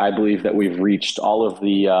say, I believe that we've reached all of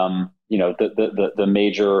the, the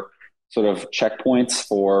major sort of checkpoints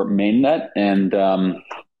for mainnet, and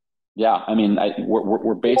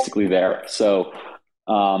we're basically there. So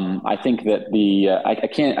I think that I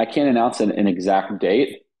can't announce an exact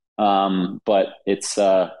date, but it's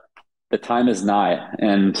the time is nigh,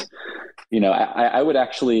 and I would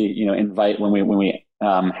actually invite when we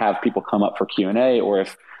have people come up for Q&A, or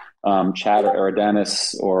if Chad or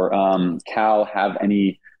Eridanus or Cal have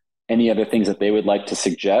any other things that they would like to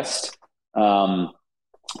suggest,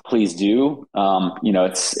 please do.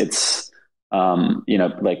 It's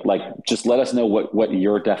just let us know what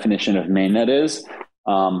your definition of mainnet is.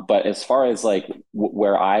 But as far as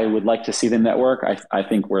where I would like to see the network, I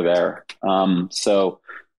think we're there. So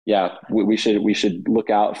yeah, we should look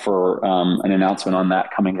out for an announcement on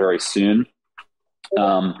that coming very soon.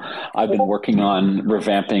 I've been working on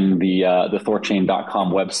revamping the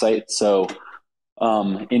THORChain.com website. So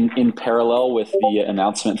in parallel with the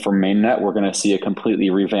announcement for mainnet, we're going to see a completely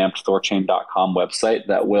revamped THORChain.com website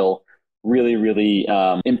that will really, really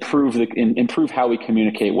improve how we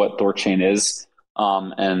communicate what THORChain is,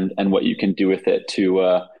 and what you can do with it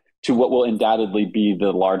to what will undoubtedly be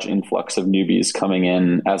the large influx of newbies coming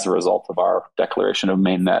in as a result of our declaration of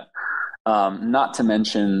mainnet. Not to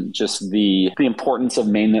mention just the importance of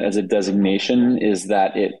mainnet as a designation is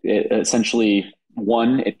that it essentially,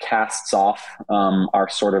 one, it casts off our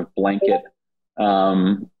sort of blanket,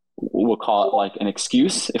 we'll call it an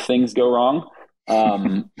excuse if things go wrong.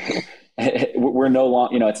 We're no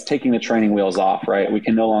longer, it's taking the training wheels off, right? We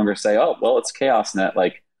can no longer say, oh, well, it's ChaosNet.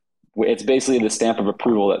 It's basically the stamp of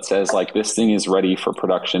approval that says this thing is ready for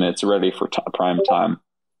production. It's ready for prime time.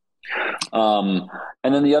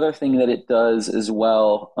 And then the other thing that it does as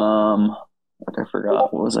well, I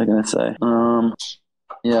forgot, what was I going to say?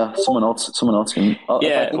 Someone else can.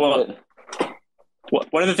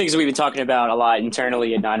 One of the things that we've been talking about a lot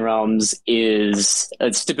internally at Nine Realms is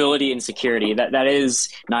stability and security. That is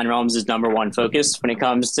Nine Realms' number one focus when it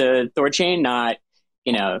comes to THORChain.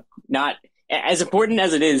 Not as important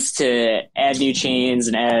as it is to add new chains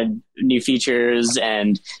and add new features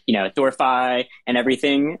and THORFi and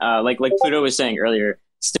everything. Like Pluto was saying earlier,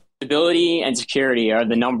 stability and security are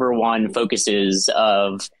the number one focuses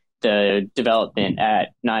of the development at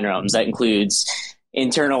Nine Realms. That includes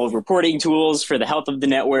internal reporting tools for the health of the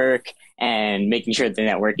network and making sure that the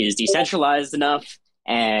network is decentralized enough.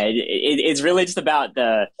 And it's really just about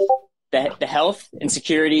the health and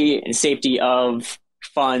security and safety of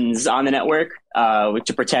funds on the network,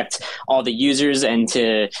 to protect all the users and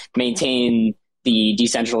to maintain the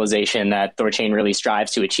decentralization that THORChain really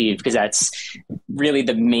strives to achieve, because that's really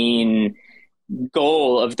the main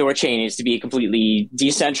goal of THORChain, is to be a completely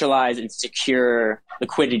decentralized and secure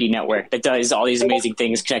liquidity network that does all these amazing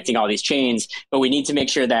things connecting all these chains. But we need to make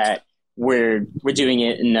sure that we're doing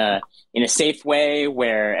it in a safe way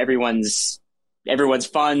where everyone's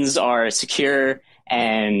funds are secure,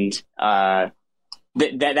 and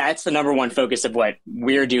that's the number one focus of what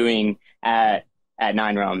we're doing at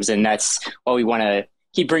Nine Realms, and that's what we want to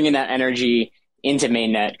keep bringing that energy into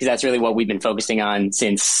mainnet, because that's really what we've been focusing on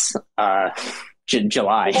since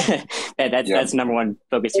July. That's number one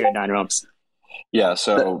focus here at Nine Realms. Yeah.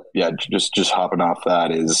 So just hopping off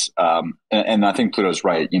that is, and I think Pluto's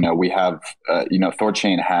right. We have,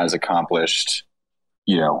 THORChain has accomplished,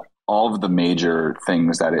 all of the major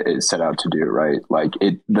things that it set out to do, right? Like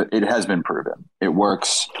it has been proven. It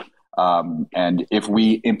works. And if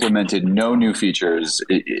we implemented no new features,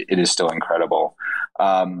 it is still incredible.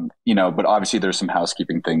 But obviously there's some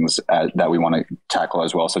housekeeping things that we want to tackle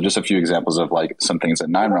as well. So just a few examples of like some things that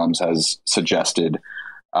Nine Realms has suggested.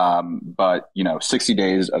 But 60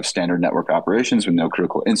 days of standard network operations with no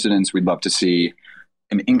critical incidents. We'd love to see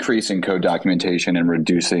an increase in code documentation and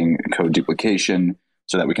reducing code duplication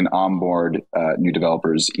so that we can onboard new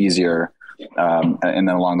developers easier. And then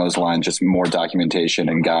along those lines, just more documentation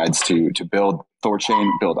and guides to build THORChain,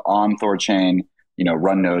 build on THORChain,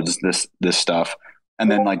 run nodes, this stuff. And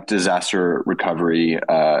then like disaster recovery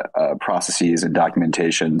processes and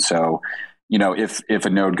documentation. So, if a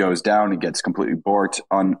node goes down, it gets completely borked,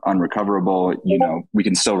 unrecoverable, we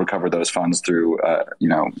can still recover those funds through,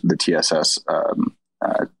 the TSS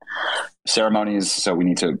ceremonies. So we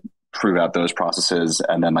need to prove out those processes,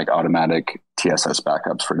 and then like automatic TSS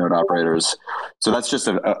backups for node operators. So that's just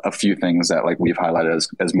a few things that like we've highlighted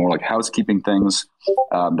as more like housekeeping things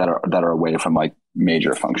that are away from like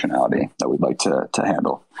major functionality that we'd like to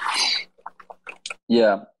handle.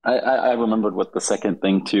 Yeah, I remembered what the second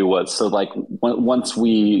thing too was. So like once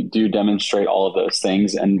we do demonstrate all of those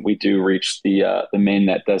things and we do reach the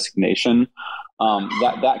mainnet designation,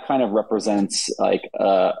 that kind of represents like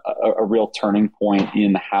a real turning point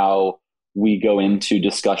in how we go into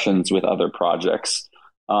discussions with other projects.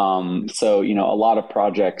 So a lot of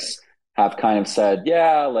projects have kind of said,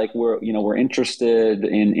 yeah, like we're interested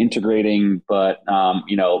in integrating, but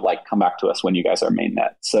like come back to us when you guys are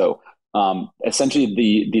mainnet. So essentially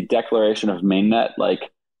the declaration of mainnet,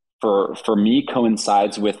 like for me,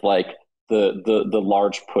 coincides with like the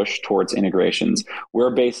large push towards integrations. We're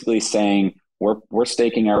basically saying we're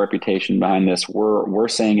staking our reputation behind this. We're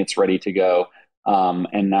saying it's ready to go.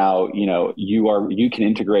 And now, you can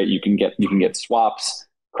integrate, you can get swaps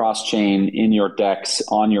cross chain in your DEX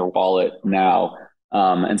on your wallet now.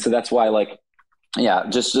 And so that's why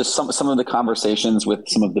just some of the conversations with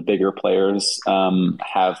some of the bigger players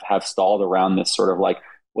have stalled around this sort of like,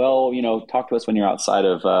 well, talk to us when you're outside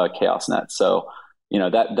of ChaosNet. So,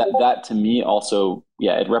 that to me also,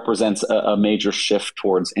 it represents a major shift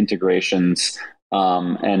towards integrations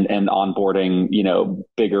and onboarding,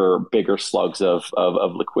 bigger slugs of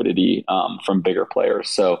liquidity from bigger players.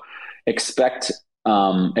 So expect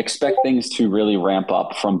things to really ramp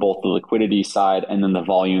up from both the liquidity side and then the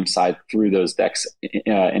volume side through those DEX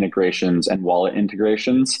integrations and wallet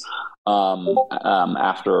integrations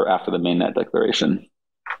after the mainnet declaration.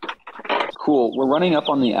 Cool. We're running up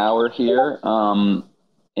on the hour here,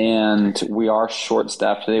 and we are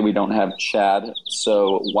short-staffed today. We don't have Chad,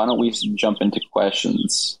 so why don't we jump into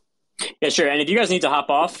questions? Yeah, sure. And if you guys need to hop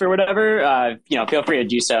off or whatever, feel free to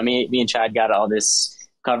do so. Me and Chad got all this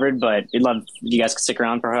covered, but we'd love if you guys could stick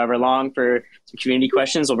around for however long for some community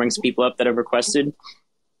questions. We'll bring some people up that have requested.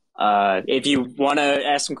 If you want to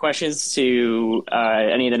ask some questions to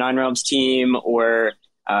any of the Nine Realms team or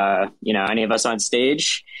any of us on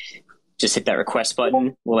stage, just hit that request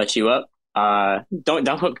button. We'll let you up. Don't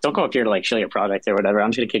go up here to like show your product or whatever.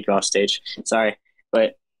 I'm just gonna kick you off stage. Sorry,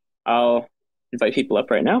 but I'll invite people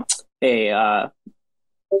up right now. Hey,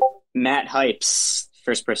 Matt Hypes,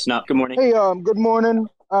 first person up. Good morning. Hey, good morning.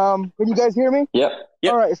 Can you guys hear me? Yep.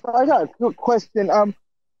 All right. So I got a quick question. I'm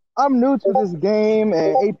new to this game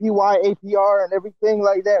and APY, APR, and everything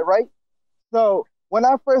like that, right? So when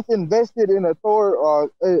I first invested in a Thor,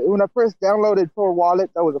 when I first downloaded Thor wallet,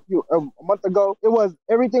 that was a month ago.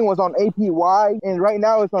 Everything was on APY, and right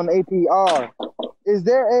now it's on APR. Is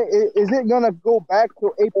it gonna go back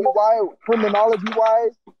to APY terminology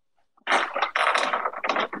wise?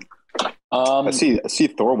 I see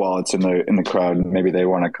Thor wallets in the crowd. Maybe they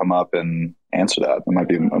want to come up and answer that. It might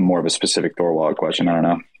be more of a specific Thor wallet question. I don't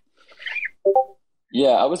know.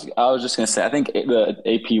 Yeah, I was just going to say, I think the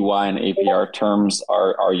APY and APR terms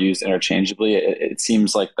are used interchangeably. It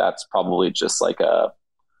seems like that's probably just like a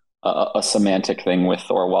semantic thing with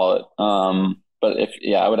Thor wallet. But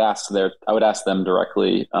I would ask them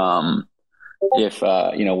directly. if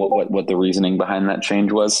what the reasoning behind that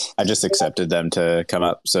change was. I just accepted them to come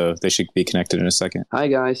up, so they should be connected in a second. Hi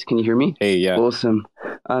guys, can you hear me? Hey, yeah. Awesome.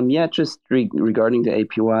 Just regarding the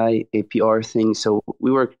APY, APR thing. So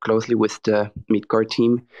we worked closely with the Midgard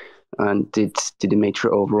team and did a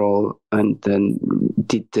major overhaul, and then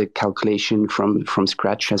did the calculation from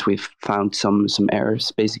scratch, as we've found some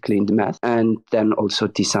errors basically in the math, and then also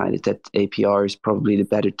decided that APR is probably the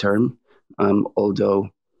better term, although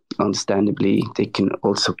understandably they can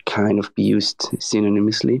also kind of be used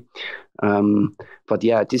synonymously. But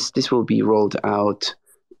yeah, this will be rolled out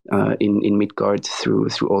in Midgard through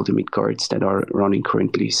all the Midgards that are running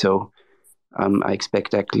currently. So I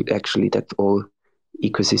expect actually that all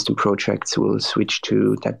ecosystem projects will switch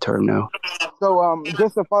to that term now. So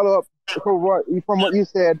just to follow up from what you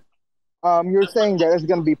said, you're saying that it's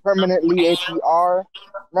going to be permanently APR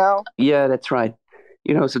now? Yeah, that's right.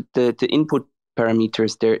 So the input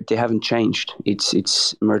parameters they haven't changed.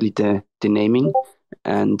 It's merely the naming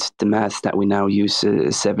and the math that we now use a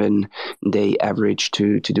 7-day average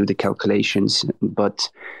to do the calculations. But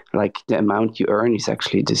like the amount you earn is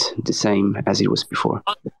actually the same as it was before.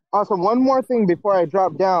 Awesome. One more thing before I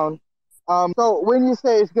drop down. So when you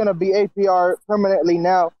say it's going to be APR permanently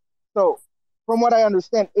now, so from what I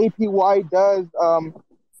understand, APY does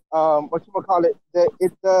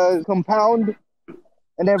it does compound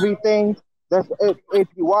and everything. That's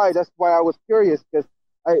APY. That's why I was curious, because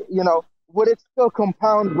would it still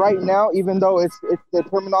compound right now, even though it's the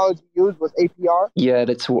terminology used was APR? Yeah,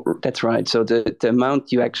 that's right. So the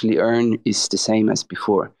amount you actually earn is the same as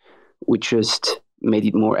before. We just made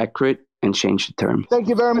it more accurate and changed the term. Thank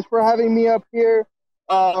you very much for having me up here.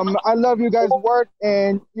 I love you guys' work,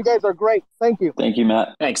 and you guys are great. Thank you. Thank you,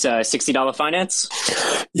 Matt. Thanks. $60 finance.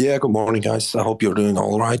 Yeah, good morning, guys. I hope you're doing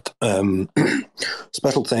all right.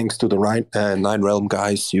 Special thanks to the Nine Realm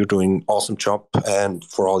guys. You're doing awesome job, and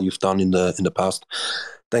for all you've done in the past.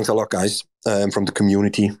 Thanks a lot, guys, from the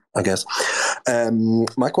community, I guess.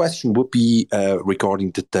 My question would be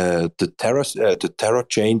regarding the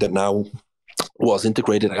THORchain that now was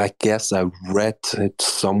integrated. I guess I read it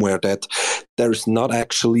somewhere that there is not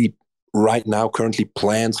actually right now currently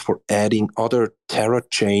plans for adding other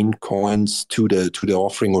THORchain coins to the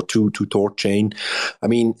offering or to THORchain. I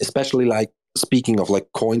mean, especially like speaking of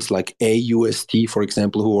like coins like AUST, for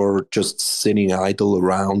example, who are just sitting idle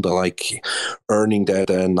around, like earning that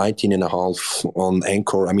 19.5 on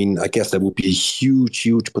Anchor. I mean, I guess that would be a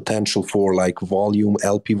huge potential for like volume,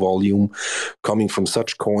 LP volume coming from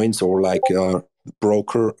such coins, or like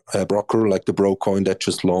broker like the Bro coin that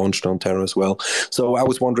just launched on Terra as well. So I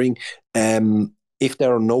was wondering if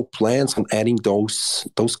there are no plans on adding those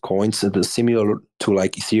coins that are similar to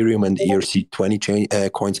like Ethereum and ERC20 chain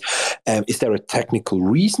coins. Is there a technical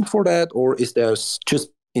reason for that, or is there just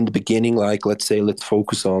in the beginning, like let's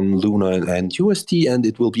focus on Luna and UST and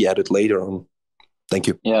it will be added later on? Thank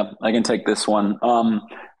you. Yeah, I can take this one.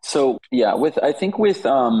 So yeah, with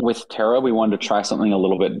Terra, we wanted to try something a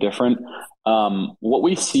little bit different. What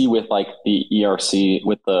we see with like the ERC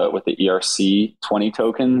with the ERC20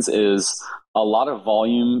 tokens is a lot of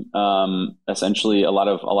volume, essentially a lot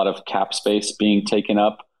of cap space being taken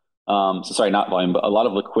up. Sorry, not volume, but a lot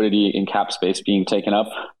of liquidity in cap space being taken up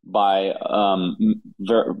by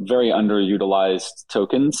very underutilized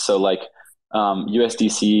tokens. So like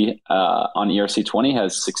USDC on ERC20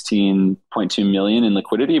 has 16.2 million in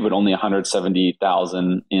liquidity, but only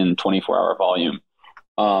 170,000 in 24-hour volume.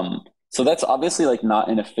 So that's obviously like not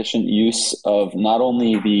an efficient use of not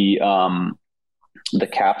only the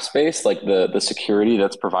cap space, like the security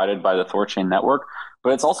that's provided by the THORchain network,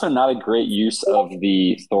 but it's also not a great use of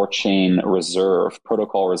the THORchain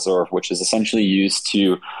protocol reserve, which is essentially used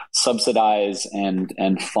to subsidize and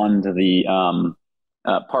fund the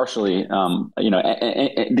partially,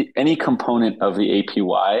 any component of the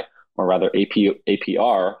APY, or rather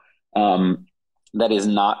APR, that is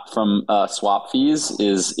not from swap fees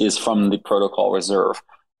is from the protocol reserve.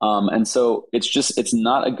 And so it's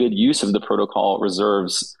not a good use of the protocol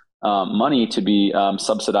reserve's money to be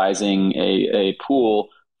subsidizing a pool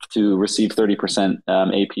to receive 30%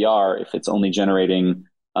 APR if it's only generating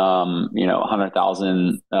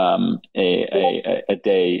 100,000 a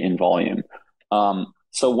day in volume.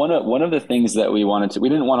 So one of the things that we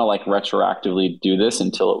didn't want to like retroactively do this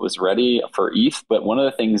until it was ready for ETH, but one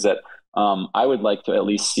of the things that I would like to at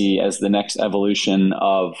least see as the next evolution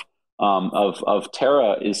of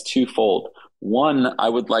Terra is twofold. One, I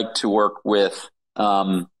would like to work with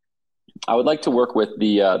the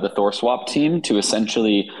THORswap team to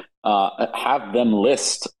essentially have them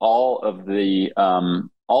list all of the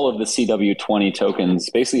CW20 tokens,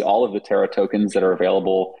 basically all of the Terra tokens that are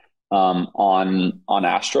available on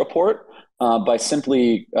Astroport by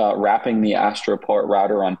simply wrapping the Astroport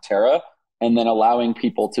router on Terra and then allowing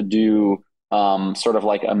people to do sort of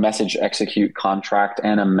like a message execute contract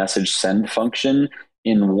and a message send function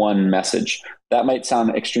in one message. That might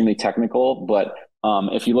sound extremely technical, but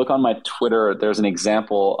if you look on my Twitter, there's an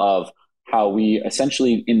example of how we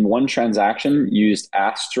essentially in one transaction used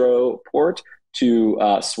Astroport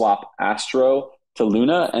to swap Astro to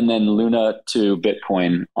Luna and then Luna to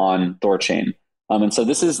Bitcoin on THORChain. And so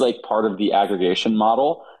this is like part of the aggregation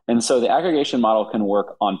model. And so the aggregation model can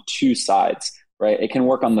work on two sides, right? It can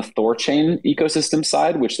work on the THORChain ecosystem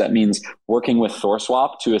side, which that means working with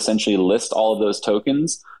THORSwap to essentially list all of those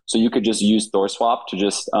tokens. So you could just use THORSwap to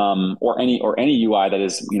just, or any UI that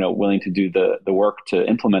is, willing to do the work to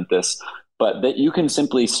implement this, but that you can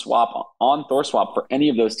simply swap on THORSwap for any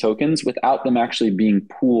of those tokens without them actually being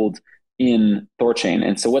pooled in THORChain.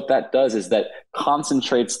 And so what that does is that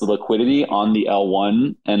concentrates the liquidity on the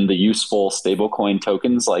L1 and the useful stablecoin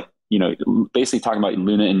tokens, like, basically talking about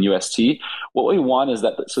Luna and UST. What we want is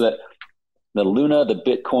that so that the Luna, the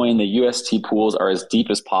Bitcoin, the UST pools are as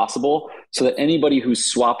deep as possible so that anybody who's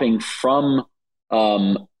swapping from,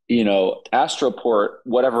 Astroport,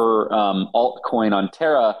 whatever altcoin on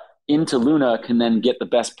Terra into Luna can then get the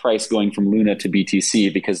best price going from Luna to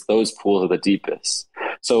BTC because those pools are the deepest.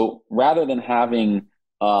 So rather than having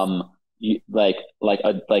an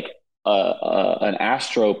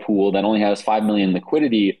Astro pool that only has 5 million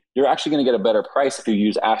liquidity, you're actually going to get a better price if you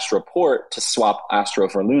use Astroport to swap Astro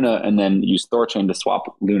for Luna and then use THORChain to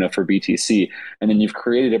swap Luna for BTC. And then you've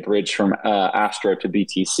created a bridge from Astro to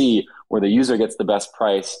BTC where the user gets the best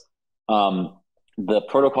price. The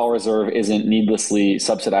protocol reserve isn't needlessly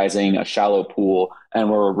subsidizing a shallow pool,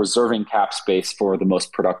 and we're reserving cap space for the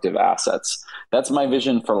most productive assets. That's my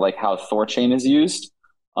vision for like how THORChain is used.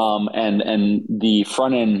 And the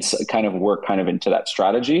front ends kind of work kind of into that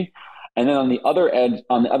strategy. And then on the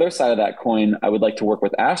other side of that coin, I would like to work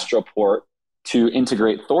with Astroport to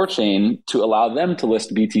integrate THORChain to allow them to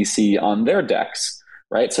list BTC on their DEX,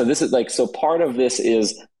 right? So this is part of this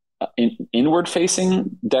is inward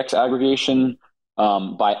facing DEX aggregation,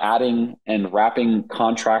 by adding and wrapping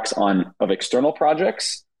contracts of external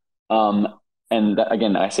projects.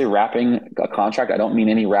 Again, I say wrapping a contract, I don't mean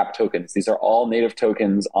any wrap tokens. These are all native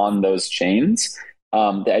tokens on those chains.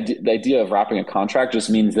 The idea of wrapping a contract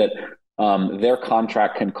just means that their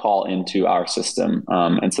contract can call into our system.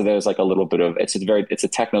 And so there's like a little bit of, it's a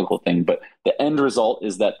technical thing, but the end result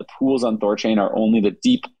is that the pools on THORChain are only the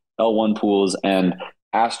deep L1 pools, and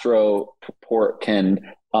Astroport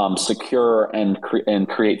can secure and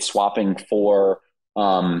create swapping for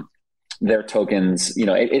their tokens.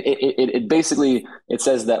 It basically, it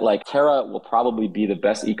says that like Terra will probably be the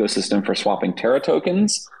best ecosystem for swapping Terra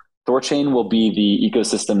tokens. THORChain will be the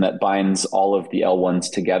ecosystem that binds all of the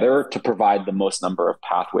L1s together to provide the most number of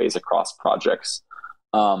pathways across projects.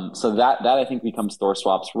 So that I think becomes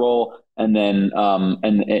THORSwap's role, and then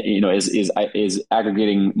is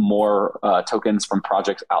aggregating more tokens from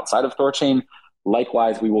projects outside of THORChain.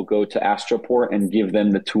 Likewise, we will go to Astroport and give them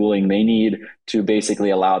the tooling they need to basically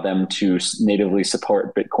allow them to natively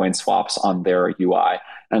support Bitcoin swaps on their UI.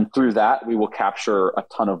 And through that, we will capture a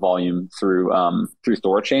ton of volume through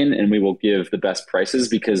THORChain, and we will give the best prices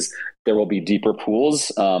because there will be deeper pools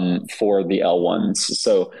for the L1s.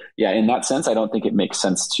 So yeah, in that sense, I don't think it makes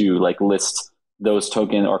sense to like list those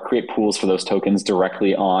tokens or create pools for those tokens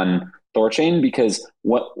directly on THORChain, because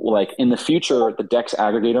in the future, the DEX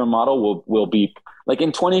aggregator model will be like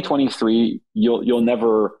in 2023, you'll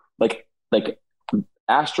never like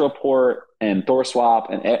Astroport and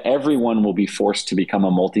THORSwap and everyone will be forced to become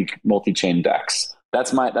a multi-chain DEX.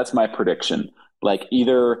 That's my prediction. Like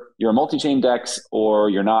either you're a multi-chain DEX or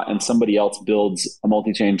you're not, and somebody else builds a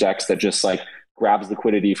multi-chain DEX that just like grabs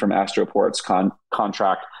liquidity from Astroport's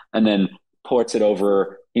contract and then ports it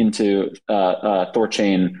over into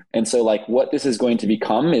THORChain. And so like what this is going to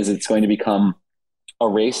become is it's going to become a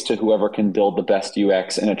race to whoever can build the best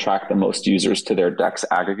UX and attract the most users to their DEX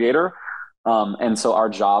aggregator. And so our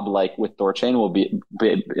job, like with THORChain, will be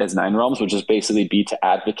as Nine Realms, will just basically be to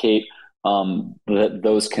advocate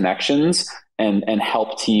those connections and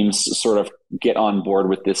help teams sort of get on board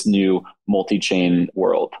with this new multi-chain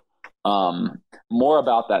world. More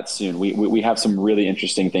about that soon. We have some really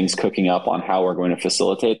interesting things cooking up on how we're going to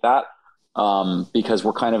facilitate that, because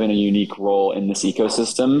we're kind of in a unique role in this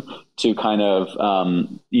ecosystem to kind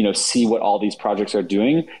of see what all these projects are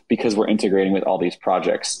doing because we're integrating with all these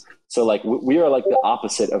projects. So like we are like the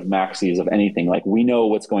opposite of Maxis of anything. Like we know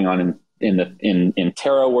what's going on in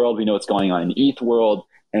Terra world, we know what's going on in ETH world,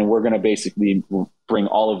 and we're going to basically bring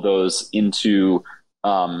all of those into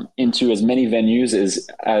into as many venues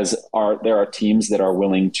there are teams that are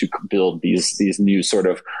willing to build these new sort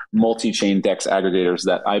of multi-chain DEX aggregators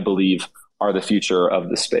that I believe are the future of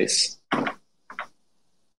the space.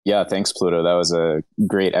 Yeah, thanks, Pluto. That was a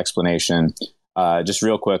great explanation. Just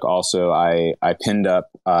real quick, also, I pinned up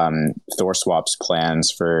THORswap's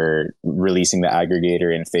plans for releasing the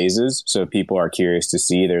aggregator in phases. So if people are curious to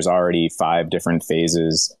see, there's already 5 different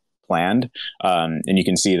phases planned. And you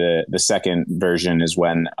can see the second version is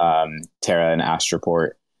when Terra and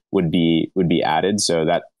Astroport would be added. So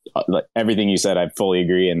that everything you said, I fully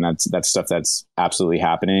agree. And that's stuff that's absolutely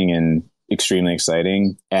happening and extremely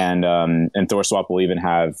exciting. And THORswap will even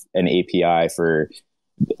have an API for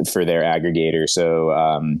their aggregator. So,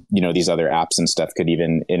 these other apps and stuff could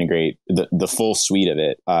even integrate the full suite of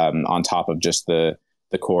it on top of just the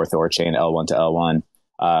core THORChain L1 to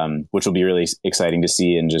L1, which will be really exciting to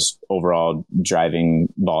see and just overall driving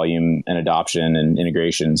volume and adoption and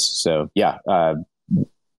integrations. So yeah,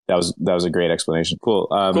 that was a great explanation. Cool.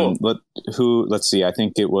 Cool. Let's see. I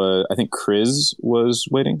think Chris was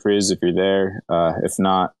waiting. Chris, if you're there, if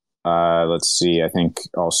not, let's see. I think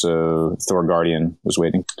also Thor Guardian was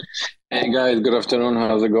waiting. Hey guys, good afternoon.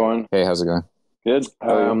 How's it going? Hey, how's it going? Good.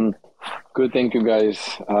 Good. Thank you, guys.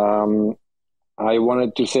 I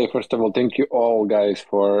wanted to say, first of all, thank you all guys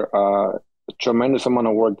for a tremendous amount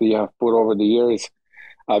of work that you have put over the years.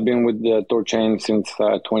 I've been with the THORChain since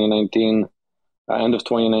 2019, end of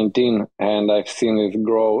 2019, and I've seen it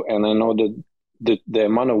grow. And I know that the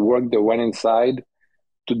amount of work that went inside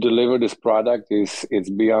to deliver this product it's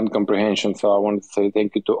beyond comprehension. So I wanted to say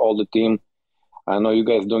thank you to all the team. I know you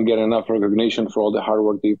guys don't get enough recognition for all the hard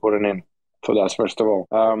work that you put in. So that's first of all.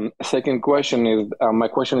 Second question is, my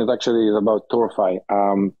question is actually about THORFi.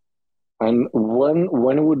 And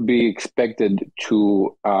when would be expected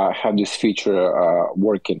to have this feature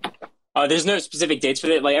working? There's no specific dates for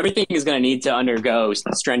it. Like everything is going to need to undergo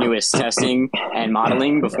strenuous testing and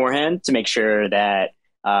modeling beforehand to make sure that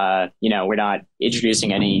we're not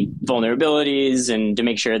introducing any vulnerabilities and to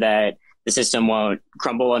make sure that the system won't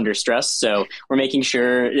crumble under stress. So we're making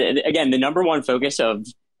sure, again, the number one focus of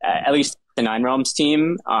at least the Nine Realms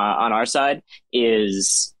team on our side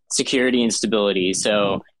is security and stability.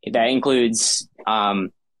 So that includes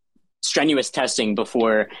strenuous testing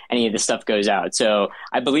before any of this stuff goes out. So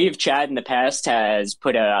I believe Chad in the past has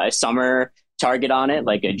put a summer target on it,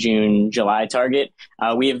 like a June, July target.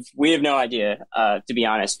 We have no idea, to be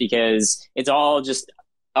honest, because it's all just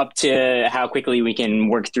up to how quickly we can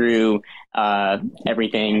work through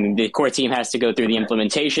everything. The core team has to go through the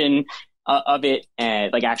implementation of it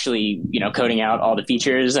and actually, coding out all the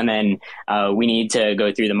features. And then we need to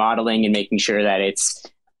go through the modeling and making sure that it's,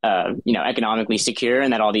 economically secure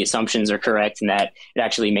and that all the assumptions are correct and that it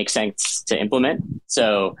actually makes sense to implement.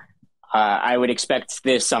 So I would expect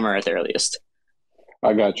this summer at the earliest.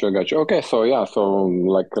 I got you. Okay, so yeah, so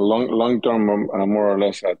like a long term, more or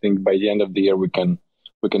less, I think by the end of the year we can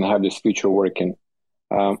have this feature working.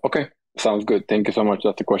 Okay, sounds good. Thank you so much.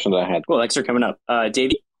 That's the question that I had. Cool, thanks for coming up,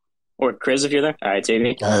 Davey or Chris, if you're there. All right,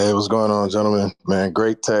 Davey. Hey, what's going on, gentlemen? Man,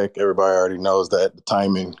 great tech. Everybody already knows that the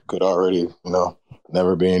timing could already,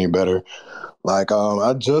 never be any better.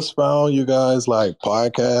 I just found you guys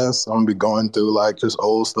podcasts. I'm gonna be going through just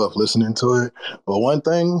old stuff, listening to it. But one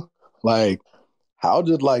thing, how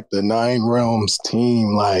did the Nine Realms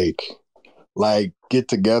team get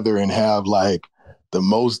together and have the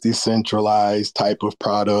most decentralized type of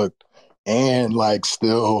product and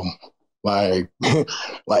still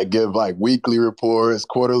give weekly reports,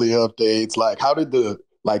 quarterly updates? How did the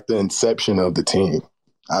inception of the team?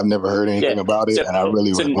 I've never heard anything about it, and I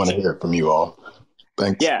really want to hear it from you all.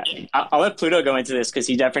 Thanks. Yeah, I'll let Pluto go into this because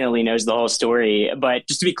he definitely knows the whole story. But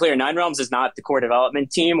just to be clear, Nine Realms is not the core development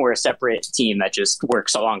team. We're a separate team that just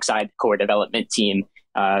works alongside the core development team.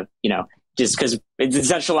 Just because it's a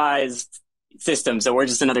decentralized system, so we're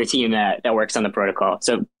just another team that works on the protocol.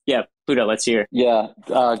 So yeah, Pluto, let's hear. Yeah,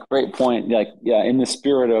 great point. In the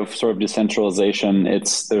spirit of sort of decentralization,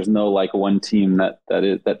 there's no one team that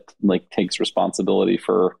takes responsibility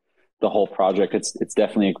for the whole project. It's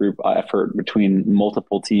definitely a group effort between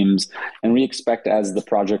multiple teams, and we expect as the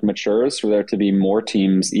project matures for there to be more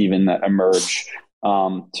teams even that emerge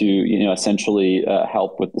to essentially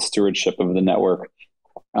help with the stewardship of the network.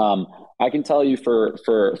 I can tell you for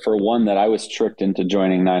one that I was tricked into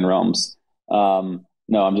joining Nine Realms.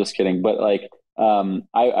 No, I'm just kidding. But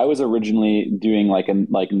I was originally doing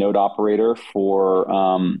a node operator for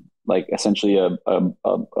essentially a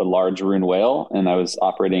large Rune whale, and I was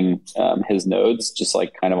operating his nodes just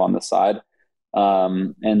kind of on the side.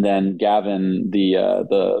 And then Gavin,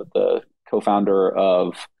 the co-founder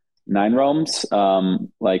of Nine Realms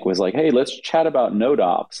like was like, hey, let's chat about node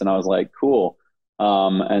ops, and I was like, cool.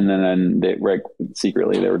 And then they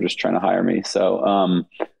secretly they were just trying to hire me. So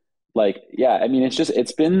like, yeah, I mean,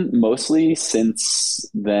 it's been mostly since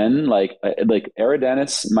then, like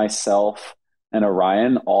Eridanus, myself, and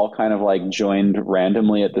Orion all kind of like joined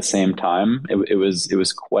randomly at the same time. It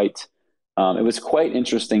was quite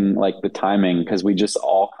interesting, like the timing, because we just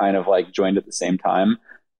all kind of like joined at the same time,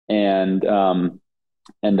 and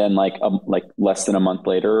then like less than a month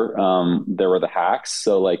later, there were the hacks.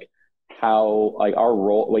 So like how like our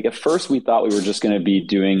role, like at first we thought we were just going to be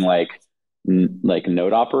doing like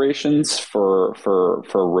node operations for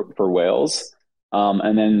whales,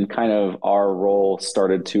 and then kind of our role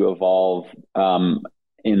started to evolve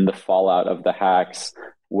in the fallout of the hacks,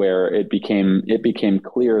 where it became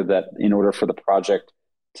clear that in order for the project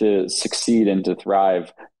to succeed and to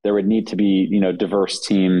thrive, there would need to be, you know, diverse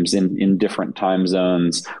teams in different time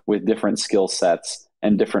zones with different skill sets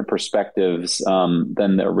and different perspectives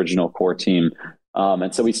than the original core team.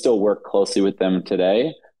 And so we still work closely with them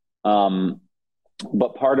today.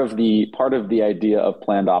 But part of the idea of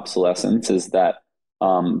planned obsolescence is that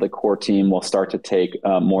the core team will start to take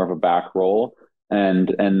more of a back role,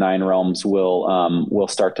 and Nine Realms will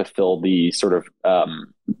start to fill the sort of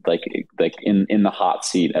like in the hot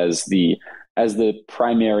seat as the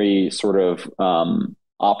primary sort of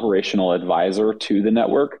operational advisor to the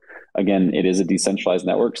network. Again, it is a decentralized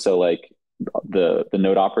network, so like the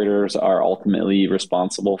node operators are ultimately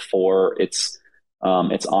responsible for its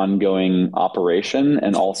ongoing operation,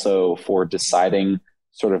 and also for deciding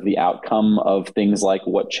sort of the outcome of things like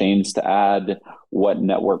what chains to add, what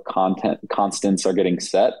network constants are getting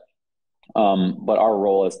set. But our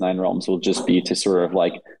role as Nine Realms will just be to sort of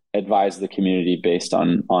like advise the community based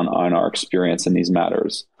on our experience in these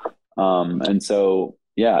matters. And so,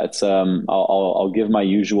 yeah, it's I'll give my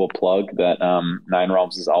usual plug that Nine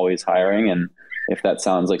Realms is always hiring, and if that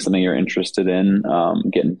sounds like something you're interested in,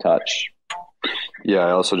 get in touch. Yeah,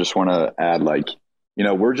 I also just want to add, like, you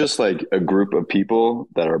know, we're just like a group of people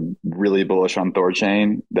that are really bullish on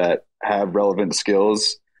THORChain, that have relevant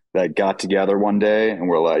skills, that got together one day and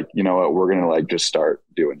we're like, you know what, we're going to like just start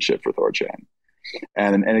doing shit for THORChain.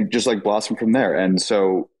 And it just like blossomed from there. And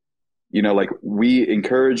so, you know, like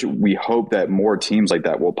we hope that more teams like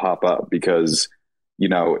that will pop up, because, you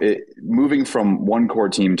know, moving from one core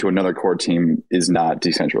team to another core team is not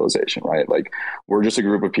decentralization, right? Like, we're just a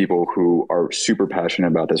group of people who are super passionate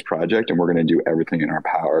about this project, and we're going to do everything in our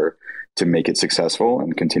power to make it successful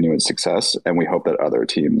and continue its success. And we hope that other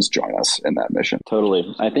teams join us in that mission.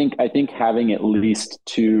 Totally. I think having at least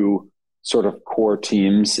two sort of core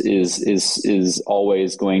teams is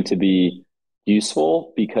always going to be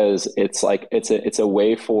useful, because it's like it's a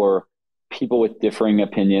way for people with differing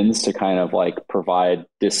opinions to kind of like provide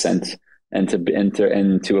dissent, and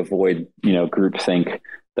to avoid, you know, groupthink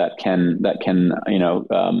that can you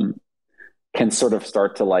know can sort of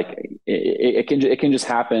start to like it can just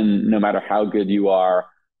happen no matter how good you are,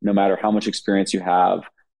 no matter how much experience you have.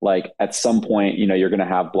 Like, at some point, you know, you're going to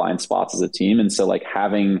have blind spots as a team, and so like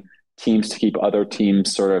having teams to keep other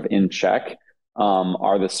teams sort of in check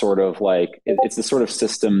are the sort of like it's the sort of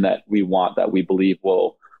system that we want, that we believe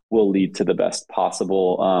will lead to the best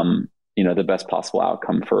possible the best possible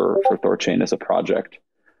outcome for THORChain as a project.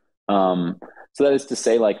 So that is to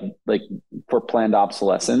say, like for planned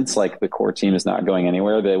obsolescence, like the core team is not going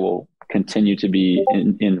anywhere. They will continue to be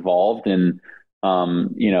involved in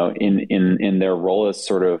in their role as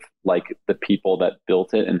sort of like the people that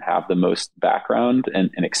built it and have the most background and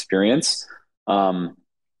experience.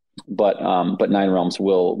 But Nine Realms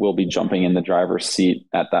will be jumping in the driver's seat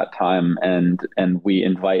at that time, and we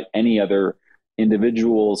invite any other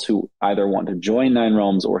individuals who either want to join Nine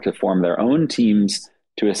Realms or to form their own teams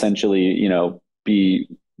to essentially, you know, be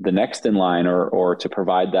the next in line, or to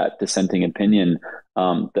provide that dissenting opinion.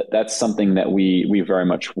 That's something that we very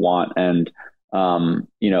much want, and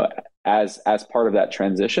as part of that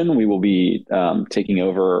transition, we will be taking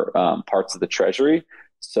over parts of the treasury.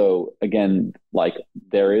 So again, like,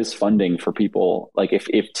 there is funding for people. Like, if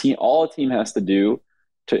all a team has to do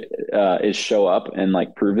is show up and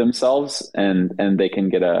like prove themselves, and they can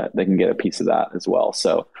get a piece of that as well.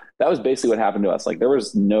 So that was basically what happened to us. Like, there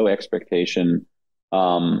was no expectation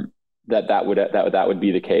that would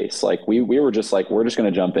be the case. Like, we were just like, we're just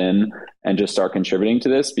going to jump in and just start contributing to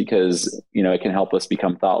this, because, you know, it can help us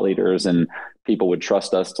become thought leaders, and people would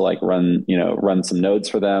trust us to like run some nodes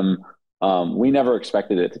for them. We never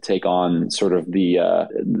expected it to take on sort of the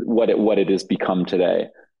what it has become today.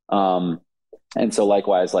 And so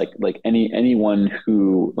likewise, like anyone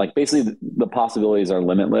who, like, basically the possibilities are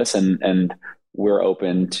limitless, and we're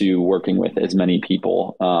open to working with as many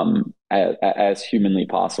people as humanly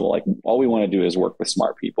possible. Like, all we want to do is work with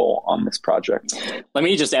smart people on this project. Let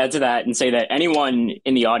me just add to that and say that anyone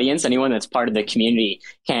in the audience, anyone that's part of the community,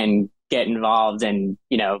 can get involved and,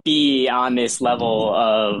 be on this level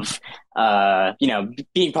of,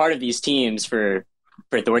 being part of these teams for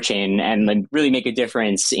THORChain, and like really make a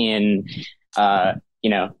difference in,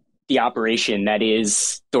 the operation that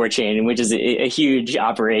is THORChain, which is a huge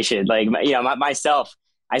operation. Like, myself,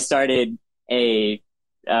 I started a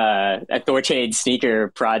THORChain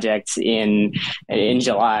sneaker project in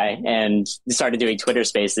July and started doing Twitter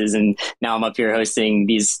Spaces, and now I'm up here hosting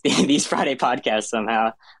these Friday podcasts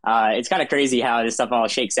somehow. It's kind of crazy how this stuff all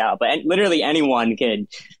shakes out, but literally anyone could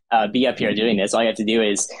be up here doing this. All you have to do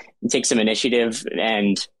is take some initiative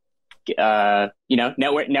and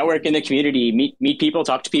network in the community, meet people,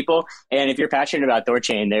 talk to people, and if you're passionate about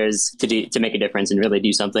THORChain, there's to make a difference and really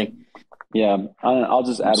do something. Yeah, I'll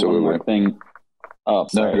just add one more thing. Oh,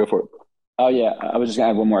 sorry. No, go for it. Oh yeah, I was just gonna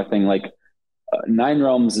add one more thing. Like, Nine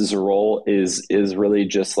Realms' role is really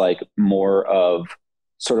just like more of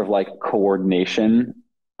sort of like coordination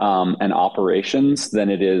and operations than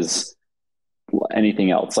it is anything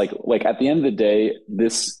else. Like at the end of the day,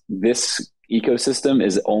 this ecosystem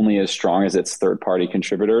is only as strong as its third-party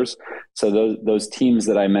contributors. So those teams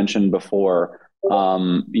that I mentioned before,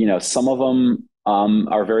 some of them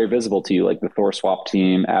are very visible to you, like the THORswap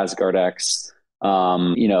team, AsgardX,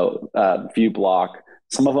 ViewBlock.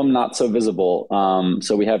 Some of them not so visible.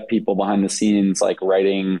 So we have people behind the scenes like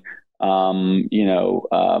writing,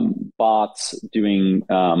 bots, doing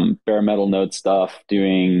bare metal node stuff,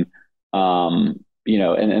 doing, and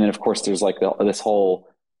then of course there's like this whole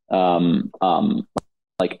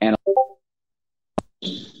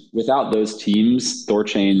without those teams,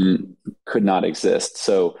 THORChain could not exist.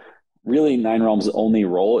 So really, Nine Realms' only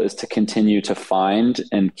role is to continue to find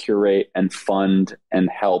and curate and fund and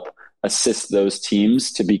help assist those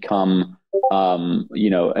teams to become, an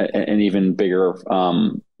even bigger,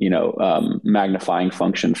 magnifying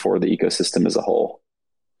function for the ecosystem as a whole.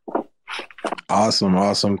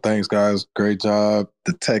 Awesome. Thanks, guys. Great job.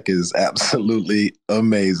 The tech is absolutely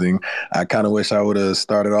amazing. I kind of wish I would have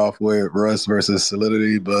started off with Rust versus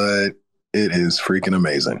Solidity, but it is freaking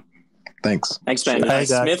amazing. Thanks. Thanks, Ben. Hey,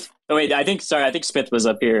 Smith. Oh, wait, I think Smith was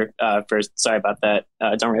up here first. Sorry about that.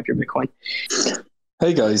 Don't wrap your Bitcoin.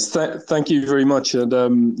 Hey guys, thank you very much, and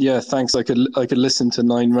thanks. I could listen to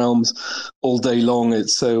Nine Realms all day long.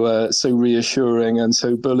 It's so reassuring and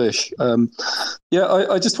so bullish.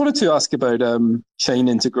 I just wanted to ask about chain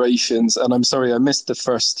integrations, and I'm sorry I missed the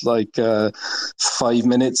first 5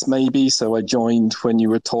 minutes maybe. So I joined when you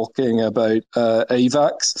were talking about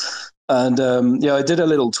AVAX. And I did a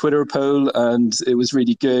little Twitter poll, and it was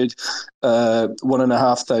really good.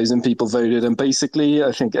 1,500 people voted, and basically,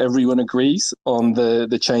 I think everyone agrees on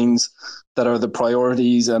the chains that are the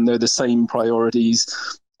priorities, and they're the same priorities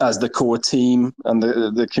as the core team and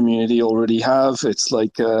the community already have. It's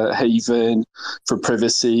like Haven for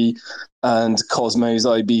privacy and Cosmos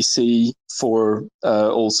IBC for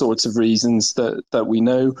all sorts of reasons that we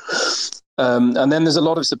know. And then there's a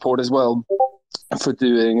lot of support as well for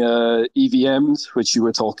doing EVMs, which you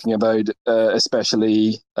were talking about,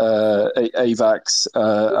 especially AVAX,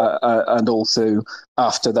 and also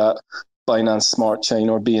after that, Binance Smart Chain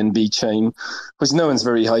or BNB Chain, which no one's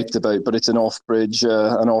very hyped about, but it's an off-bridge,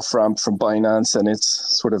 an off-ramp from Binance, and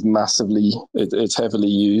it's sort of it's heavily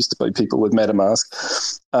used by people with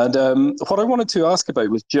MetaMask. And what I wanted to ask about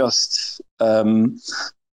was just, and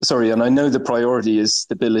I know the priority is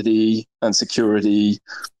stability and security,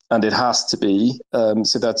 and it has to be.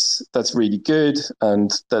 So that's really good,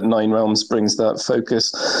 and that Nine Realms brings that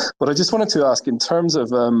focus. But I just wanted to ask, in terms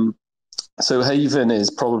of, so Haven is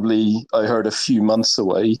probably, I heard, a few months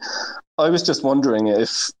away. I was just wondering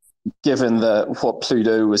if, given that what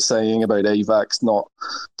Pluto was saying about AVAX not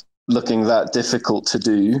looking that difficult to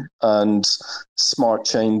do, and Smart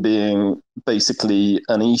Chain being basically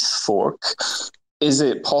an ETH fork, is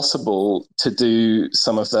it possible to do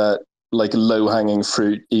some of that like low-hanging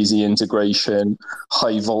fruit, easy integration,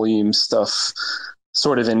 high volume stuff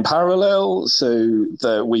sort of in parallel, so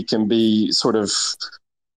that we can be sort of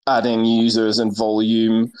adding users and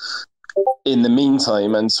volume in the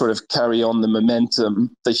meantime and sort of carry on the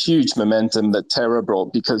momentum, the huge momentum that Terra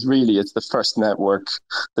brought, because really it's the first network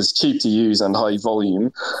that's cheap to use and high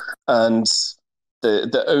volume. And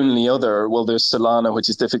the only other, well, there's Solana, which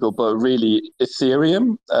is difficult, but really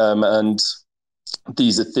Ethereum, and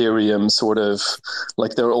these Ethereum sort of,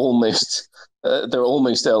 like, they're almost they're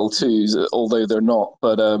almost L2s, although they're not.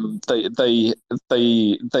 But they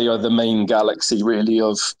are the main galaxy, really,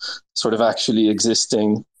 of sort of actually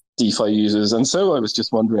existing DeFi users. And so I was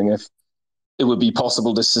just wondering if it would be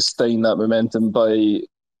possible to sustain that momentum by,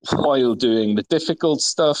 while doing the difficult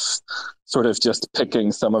stuff, sort of just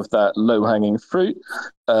picking some of that low-hanging fruit.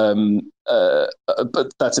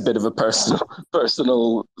 But that's a bit of a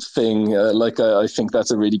personal thing. I think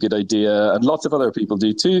that's a really good idea, and lots of other people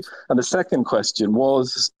do too. And the second question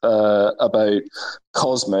was about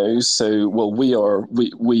Cosmos. So, well,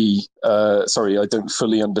 sorry, I don't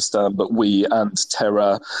fully understand, but we and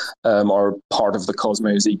Terra are part of the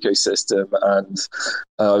Cosmos ecosystem. And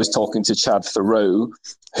I was talking to Chad THOReau,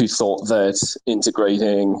 who thought that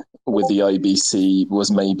integrating with the IBC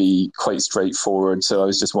was maybe quite straightforward. So I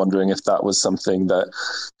was just wondering if that was something that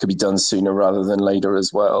could be done sooner rather than later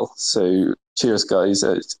as well. So cheers, guys.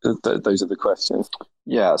 Those are the questions.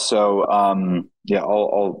 Yeah. So,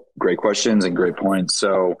 all great questions and great points.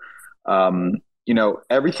 So,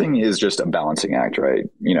 everything is just a balancing act, right?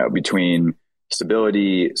 Between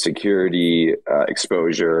stability, security,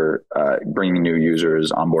 exposure, bringing new users,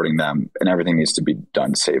 onboarding them, and everything needs to be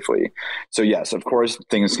done safely. So yes, of course,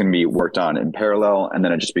 things can be worked on in parallel, and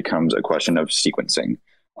then it just becomes a question of sequencing.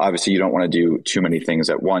 Obviously, you don't want to do too many things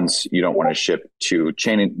at once. You don't want to ship to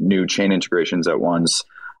new chain integrations at once.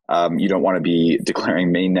 You don't want to be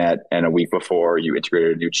declaring mainnet and a week before you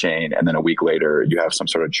integrated a new chain, and then a week later you have some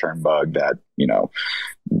sort of churn bug that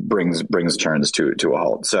brings churns to a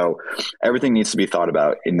halt. So everything needs to be thought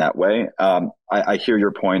about in that way. I hear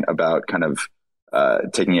your point about kind of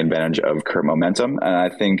taking advantage of current momentum, and I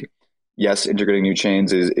think yes, integrating new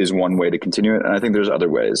chains is one way to continue it, and I think there's other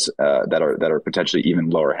ways that are potentially even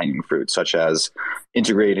lower hanging fruit, such as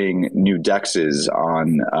integrating new dexes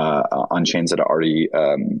on chains that are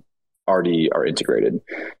already are integrated.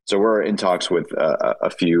 So we're in talks with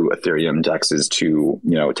a few Ethereum dexes to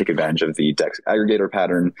take advantage of the dex aggregator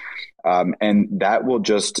pattern, and that will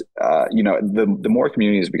just the more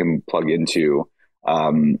communities we can plug into.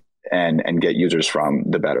 And get users from,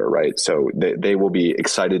 the better, right? So they will be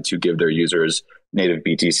excited to give their users native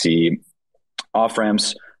BTC off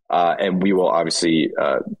ramps, and we will obviously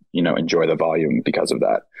enjoy the volume because of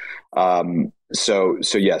that. So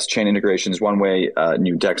yes, chain integration is one way,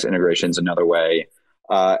 new DEX integrations another way,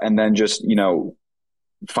 and then just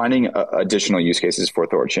finding additional use cases for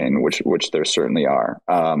THORChain, which there certainly are.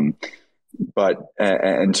 But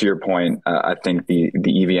to your point, I think the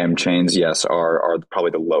EVM chains, yes, are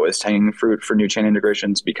probably the lowest hanging fruit for new chain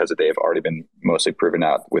integrations because they've already been mostly proven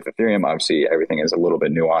out with Ethereum. Obviously, everything is a little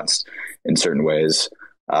bit nuanced in certain ways.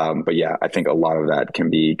 But yeah, I think a lot of that can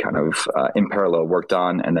be kind of in parallel worked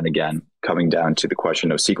on. And then again, coming down to the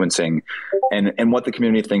question of sequencing and what the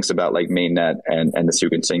community thinks about like mainnet and the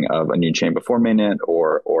sequencing of a new chain before mainnet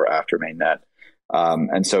or after mainnet.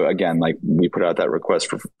 And so again, like we put out that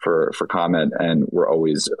request for comment, and we're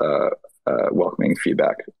always welcoming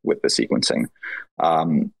feedback with the sequencing.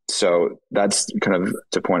 So that's kind of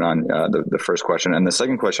to point on the first question. And the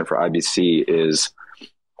second question for IBC is,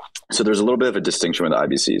 so there's a little bit of a distinction with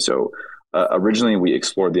IBC. So originally we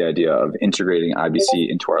explored the idea of integrating IBC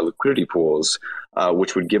into our liquidity pools,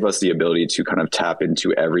 which would give us the ability to kind of tap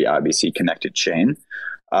into every IBC connected chain.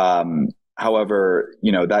 However,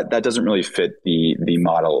 that doesn't really fit the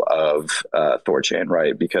model of THORChain,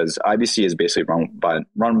 right? Because IBC is basically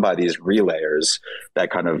run by these relayers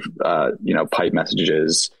that kind of pipe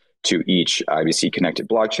messages to each IBC connected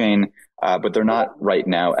blockchain, but they're not right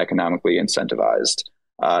now economically incentivized.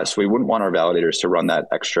 So we wouldn't want our validators to run that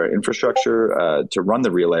extra infrastructure to run the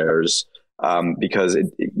relayers because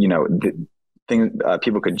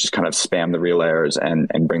people could just kind of spam the relayers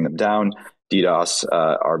and bring them down. DDoS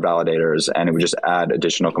our validators, and it would just add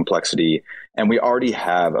additional complexity. And we already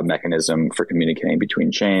have a mechanism for communicating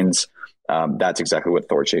between chains. That's exactly what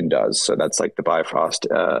THORChain does. So that's like the Bifrost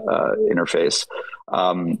interface.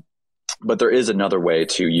 But there is another way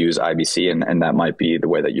to use IBC, and that might be the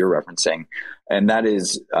way that you're referencing. And that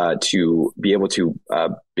is to be able to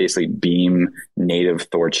basically beam native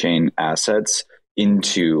THORChain assets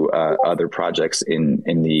into other projects in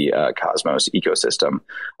the Cosmos ecosystem,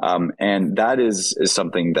 and that is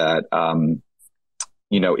something that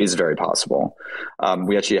is very possible.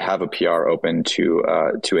 We actually have a PR open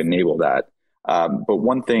to enable that. But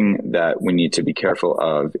one thing that we need to be careful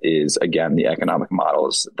of is, again, the economic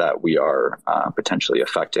models that we are potentially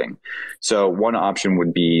affecting. So one option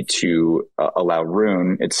would be to allow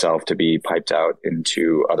Rune itself to be piped out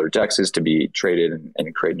into other dexes to be traded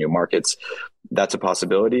and create new markets. That's a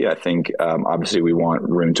possibility. I think, obviously, we want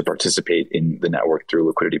Rune to participate in the network through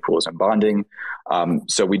liquidity pools and bonding.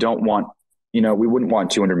 So we don't want we wouldn't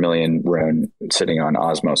want 200 million rune sitting on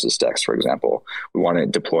Osmosis DEX, for example. We want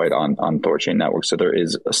it deployed on THORChain network. So there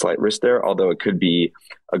is a slight risk there, although it could be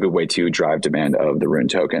a good way to drive demand of the rune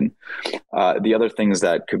token. The other things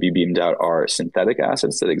that could be beamed out are synthetic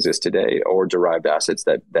assets that exist today or derived assets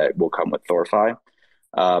that will come with THORFi.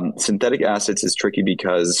 Synthetic assets is tricky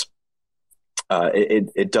because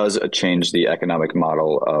it does change the economic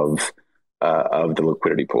model of the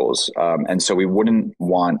liquidity pools. And so we wouldn't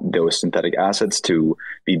want those synthetic assets to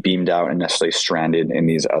be beamed out and necessarily stranded in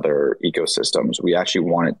these other ecosystems. We actually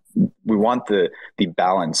want the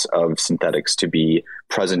balance of synthetics to be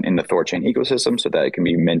present in the THORChain ecosystem so that it can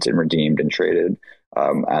be mint and redeemed and traded,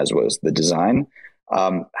 as was the design.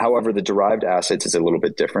 However, the derived assets is a little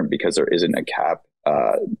bit different because there isn't a cap.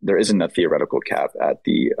 There isn't a theoretical cap at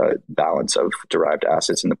the balance of derived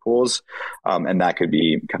assets in the pools. And that could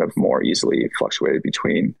be kind of more easily fluctuated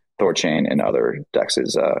between THORChain and other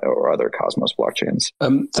DEXs or other Cosmos blockchains.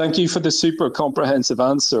 Thank you for the super comprehensive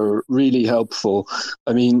answer. Really helpful.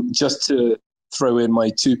 I mean, just to throw in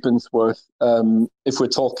my 2p worth, if we're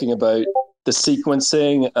talking about the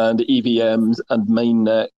sequencing and EVMs and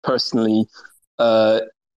mainnet, personally,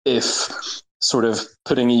 if sort of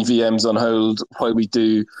putting EVMs on hold while we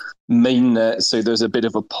do mainnet, so there's a bit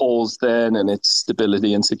of a pause then, and it's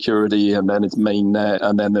stability and security, and then it's mainnet,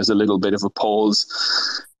 and then there's a little bit of a pause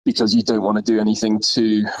because you don't want to do anything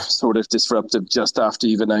too sort of disruptive just after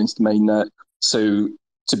you've announced mainnet. So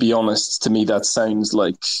to be honest, to me, that sounds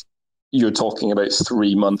like you're talking about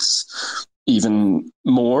 3 months, even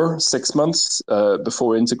more, 6 months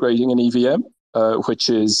before integrating an EVM,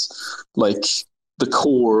 which is like the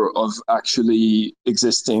core of actually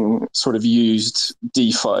existing sort of used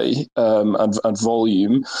DeFi and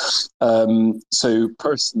volume. So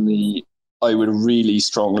personally, I would really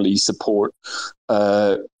strongly support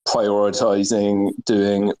prioritizing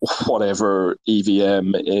doing whatever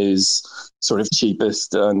EVM is sort of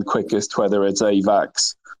cheapest and quickest, whether it's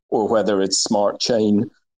AVAX or whether it's Smart Chain,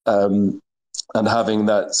 and having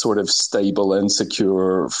that sort of stable and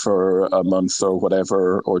secure for a month or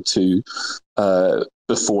whatever or two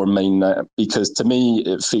before mainnet, because to me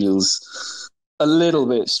it feels a little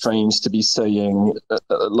bit strange to be saying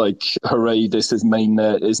like, hooray, this is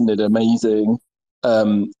mainnet, isn't it amazing?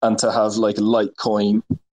 And to have like Litecoin,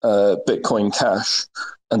 Bitcoin Cash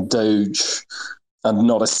and Doge and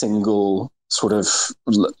not a single sort of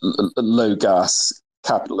low gas,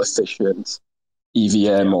 capital efficient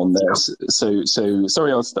EVM on there. So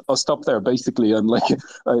sorry, I'll stop there. Basically, I'm like,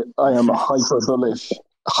 I am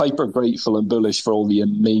hyper grateful and bullish for all the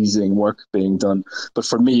amazing work being done. But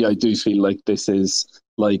for me, I do feel like this is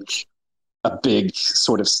like a big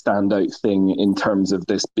sort of standout thing in terms of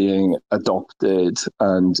this being adopted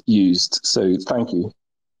and used. So thank you.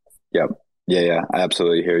 Yeah, I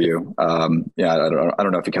absolutely hear you. I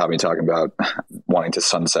don't know if you caught me talking about wanting to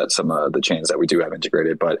sunset some of the chains that we do have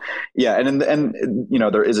integrated, but yeah, and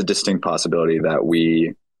there is a distinct possibility that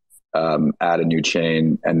we add a new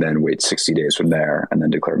chain and then wait 60 days from there and then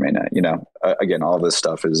declare mainnet. Again, all this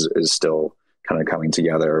stuff is still kind of coming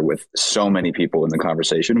together with so many people in the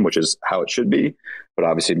conversation, which is how it should be, but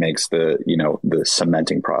obviously makes the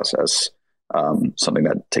cementing process something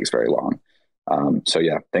that takes very long. So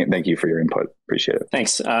yeah, thank you for your input. Appreciate it.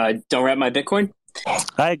 Thanks. Don't wrap my Bitcoin.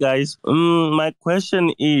 Hi guys. My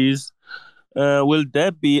question is, will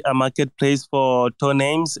there be a marketplace for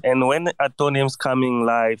THORnames, and when are THORnames coming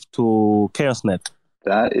live to ChaosNet?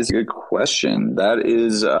 That is a good question. That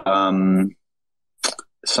is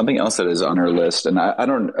something else that is on our list, and I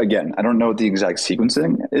don't know what the exact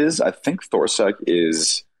sequencing is. I think THORSec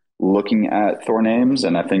is looking at THORnames,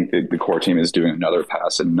 and I think the core team is doing another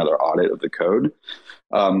pass and another audit of the code.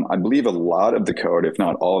 I believe a lot of the code, if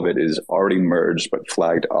not all of it, is already merged but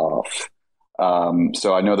flagged off.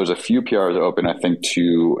 So I know there's a few PRs open, I think,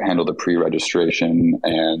 to handle the pre-registration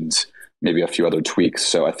and maybe a few other tweaks.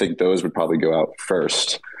 So I think those would probably go out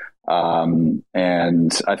first. And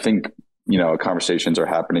I think, conversations are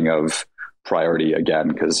happening of priority again,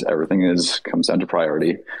 because everything comes down to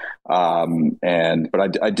priority.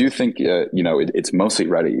 But I do think, it's mostly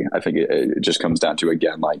ready. I think it just comes down to,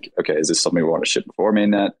 again, like, okay, is this something we want to ship before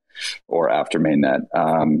mainnet or after mainnet?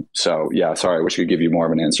 So yeah, sorry, I wish we could give you more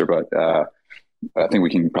of an answer, but I think we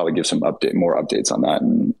can probably give more updates on that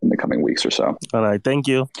in the coming weeks or so. All right, thank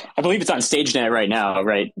you. I believe it's on StageNet right now,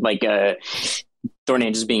 right? Like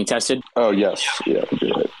THORnames is being tested. Oh yes, yeah, I think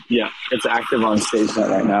you're right. Yeah, it's active on StageNet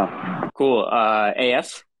right now. Cool.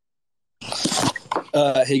 AF.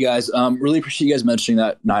 Hey guys, really appreciate you guys mentioning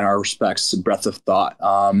that 9R respects breadth of thought.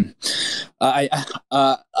 I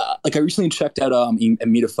recently checked out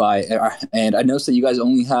Immutify, and I noticed that you guys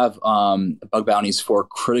only have bug bounties for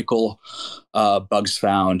critical bugs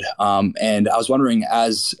found. And I was wondering,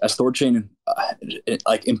 as THORChain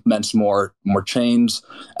implements more chains,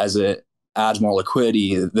 as it adds more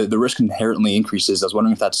liquidity, the risk inherently increases. I was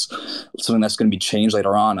wondering if that's something that's going to be changed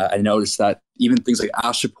later on. I noticed that even things like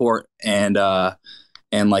Astroport and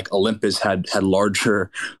like Olympus had larger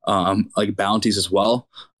bounties as well.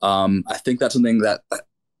 I think that's something that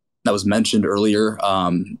was mentioned earlier,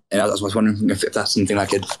 and I was wondering if that's something I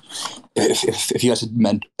could, if you guys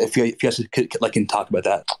can talk about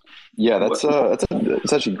that. Yeah,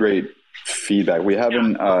 that's actually great feedback. We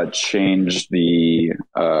haven't changed the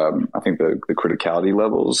I think the criticality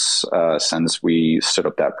levels since we stood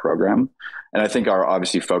up that program. And I think our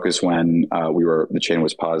obviously focus when the chain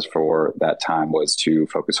was paused for that time was to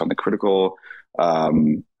focus on the critical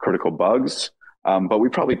bugs. But we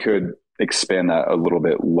probably could expand that a little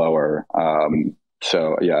bit lower.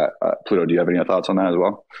 So yeah, Pluto, do you have any thoughts on that as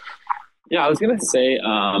well? Yeah, I was gonna say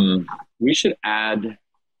we should add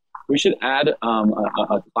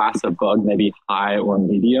a class of bug, maybe high or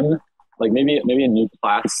medium, like maybe a new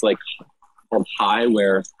class like called high,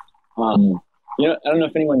 where I don't know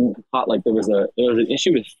if anyone caught, like there was an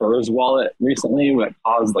issue with Fur's wallet recently that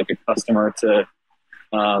caused like a customer to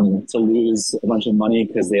lose a bunch of money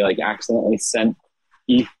because they like accidentally sent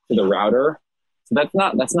ETH to the router. So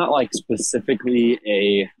that's not like specifically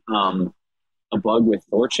a bug with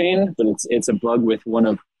THORChain, but it's a bug with one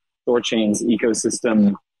of THORChain's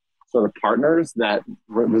ecosystem sort of partners that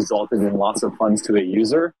resulted in loss of funds to a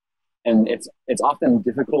user. And it's often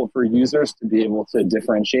difficult for users to be able to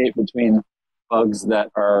differentiate between bugs that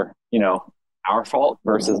are, our fault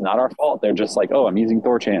versus not our fault. They're just like, oh, I'm using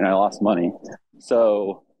THORChain and I lost money.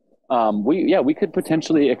 So we could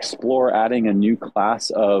potentially explore adding a new class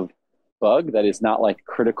of bug that is not like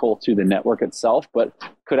critical to the network itself, but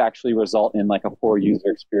could actually result in like a poor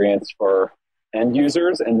user experience for end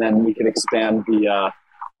users. And then we could expand the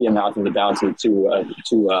amount of the bounty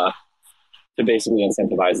to basically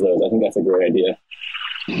incentivize those. I think that's a great idea.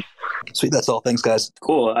 Sweet, that's all. Thanks, guys.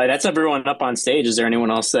 Cool. That's everyone up on stage. Is there anyone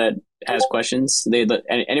else that has questions?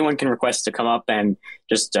 Anyone can request to come up and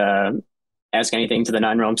just ask anything to the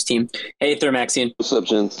Nine Realms team. Hey, THORmaxian. What's up,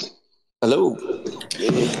 gents? Hello.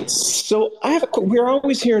 So we're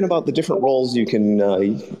always hearing about the different roles you can,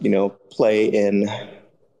 play in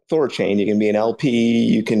THORChain. You can be an LP,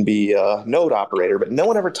 you can be a node operator, but no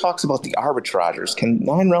one ever talks about the arbitragers. Can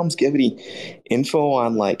Nine Realms give any info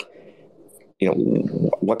on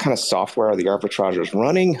what kind of software are the arbitragers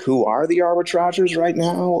running? Who are the arbitragers right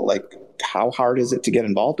now? Like, how hard is it to get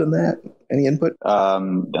involved in that? Any input?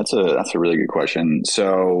 That's a really good question.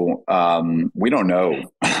 So we don't know.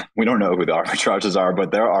 We don't know who the arbitragers are,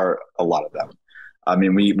 but there are a lot of them. I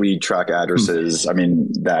mean, we track addresses. I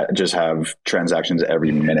mean, that just have transactions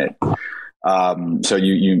every minute. So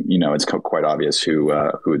it's quite obvious who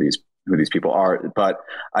these people are. But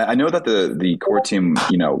I know that the core team,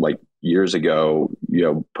 years ago,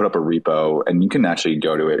 put up a repo, and you can actually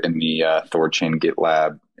go to it in the THORChain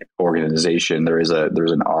GitLab organization. There's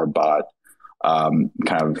an RBot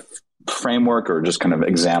kind of framework or just kind of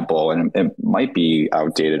example, and it might be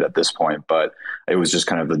outdated at this point, but it was just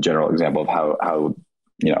kind of the general example of how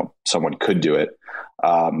someone could do it.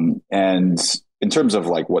 And in terms of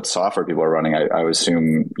like what software people are running, I would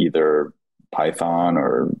assume either Python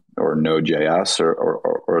or Node.js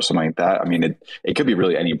or something like that. I mean, it could be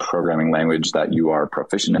really any programming language that you are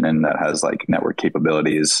proficient in that has like network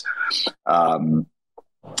capabilities.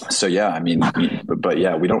 So yeah, I mean, but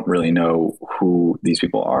yeah, we don't really know who these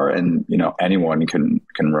people are, and anyone can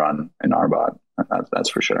run an RBot. That's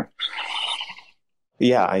for sure.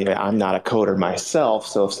 Yeah, I'm not a coder myself,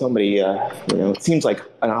 so if somebody, it seems like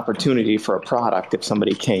an opportunity for a product if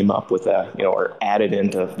somebody came up with or added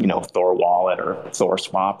into, Thor Wallet or Thor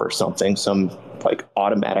Swap or something, some like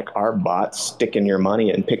automatic RBot, stick in your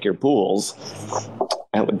money and pick your pools.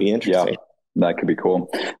 That would be interesting. Yeah, that could be cool.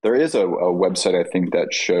 There is a website, I think,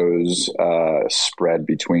 that shows spread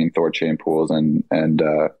between THORChain pools and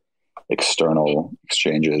external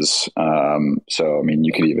exchanges. So, I mean,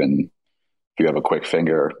 you could even, if you have a quick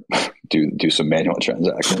finger, do some manual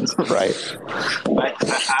transactions. Right.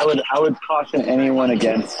 I would caution anyone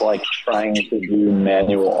against like trying to do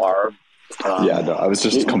manual ARB. No, I was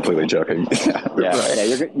just completely joking.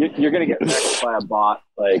 You're gonna get wrecked by a bot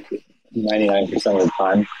like 99% of the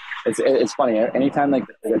time. It's funny. Anytime like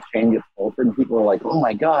the chain gets altered, people are like, "Oh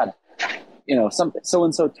my god, so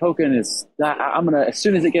and so token is that I'm gonna, as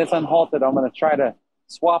soon as it gets unhalted, I'm gonna try to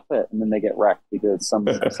swap it," and then they get wrecked because some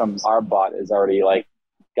RBot is already like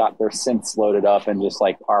got their synths loaded up and just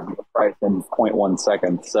like arb the price in 0.1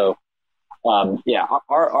 seconds. So yeah,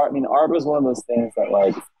 I mean, arb is one of those things that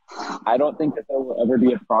like I don't think that there will ever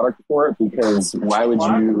be a product for it, because why would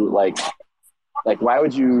you why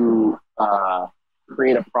would you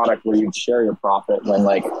create a product where you'd share your profit when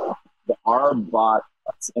like the arb bot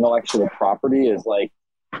intellectual property is like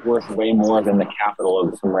worth way more than the capital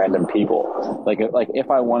of some random people. Like if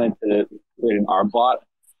I wanted to create an arb bot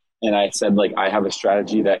and I said like I have a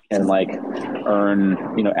strategy that can like earn,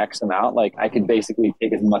 you know, X amount, like I could basically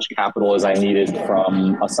take as much capital as I needed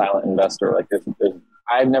from a silent investor. Like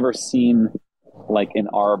I've never seen like an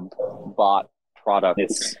arb bot product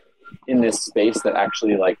in this space that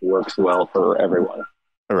actually like works well for everyone.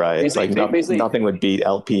 Right. Basically, nothing would beat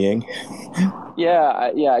LPing.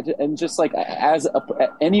 Yeah. And just like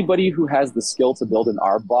anybody who has the skill to build an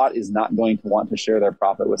arb bot is not going to want to share their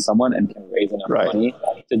profit with someone and can raise enough money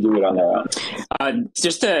to do it on their own.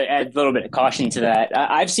 Just to add a little bit of caution to that,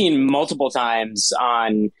 I've seen multiple times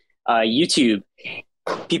on YouTube,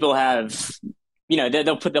 people have, you know,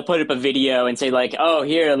 they'll put up a video and say like, oh,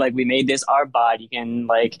 here, like we made this arb bot. You can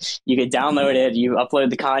download it. You upload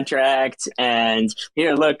the contract, and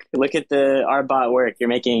here, look at the arb bot work. You're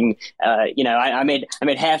making, you know, I made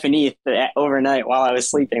half an ETH overnight while I was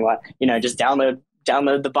sleeping. You know, just download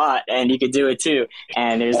the bot, and you could do it too.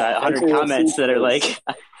 And there's 100 comments that are like,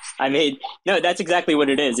 no, that's exactly what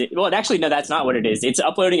it is. Actually, no, that's not what it is. It's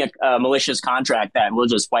uploading a malicious contract that will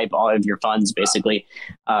just wipe all of your funds, basically,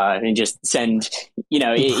 and just send, you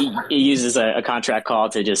know, it uses a contract call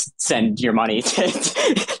to just send your money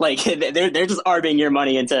to, like, they're just arbing your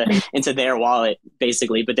money into their wallet,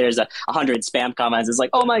 basically. But there's 100 spam comments. It's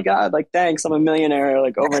like, oh my God, like, thanks, I'm a millionaire,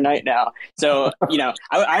 like, overnight now. So, you know,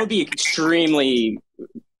 I would be extremely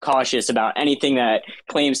cautious about anything that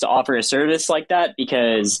claims to offer a service like that,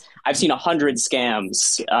 because I've seen 100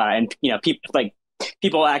 scams, and you know,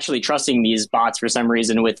 people actually trusting these bots for some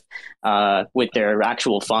reason with their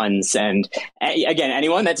actual funds. And again,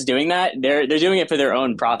 anyone that's doing that, they're doing it for their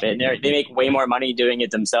own profit. They make way more money doing it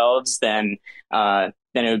themselves than it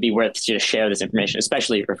would be worth to just share this information,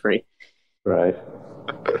 especially for free. Right.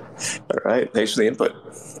 All right. Thanks for the input.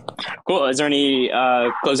 Cool. Is there any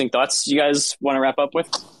closing thoughts you guys want to wrap up with?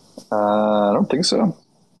 I don't think so.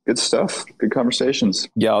 Good stuff. Good conversations.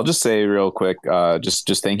 Yeah, I'll just say real quick,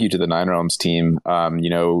 just thank you to the Nine Realms team. You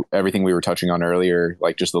know, everything we were touching on earlier,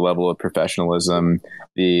 like just the level of professionalism,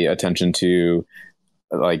 the attention to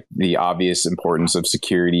like the obvious importance of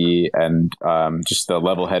security, and just the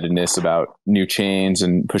level-headedness about new chains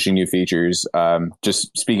and pushing new features.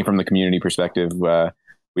 Just speaking from the community perspective,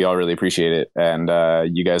 we all really appreciate it. And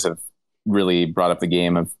you guys have really brought up the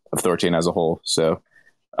game of THORChain as a whole. So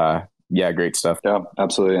yeah, great stuff. Yeah,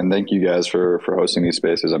 absolutely. And thank you guys for hosting these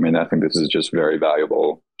spaces. I mean, I think this is just very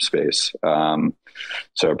valuable space.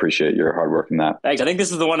 So I appreciate your hard work in that. Thanks. I think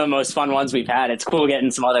this is one of the most fun ones we've had. It's cool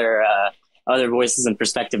getting some other voices and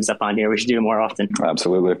perspectives up on here. We should do it more often.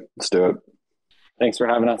 Absolutely. Let's do it. Thanks for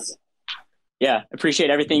having us. Yeah, appreciate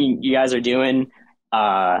everything you guys are doing.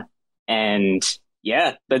 And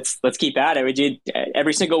yeah, let's keep at it. We do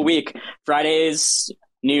every single week, Fridays,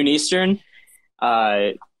 noon Eastern,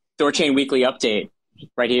 THORChain weekly update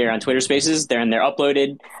right here on Twitter Spaces. They're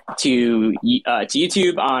uploaded to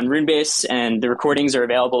YouTube on Runebase, and the recordings are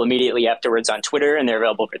available immediately afterwards on Twitter, and they're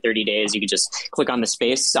available for 30 days. You can just click on the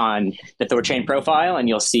space on the THORChain profile, and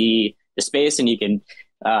you'll see the space, and you can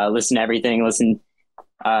listen to everything,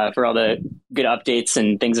 for all the good updates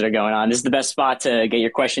and things that are going on. This is the best spot to get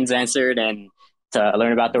your questions answered and to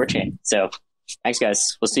learn about THORChain. So thanks,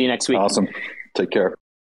 guys. We'll see you next week. Awesome. Take care.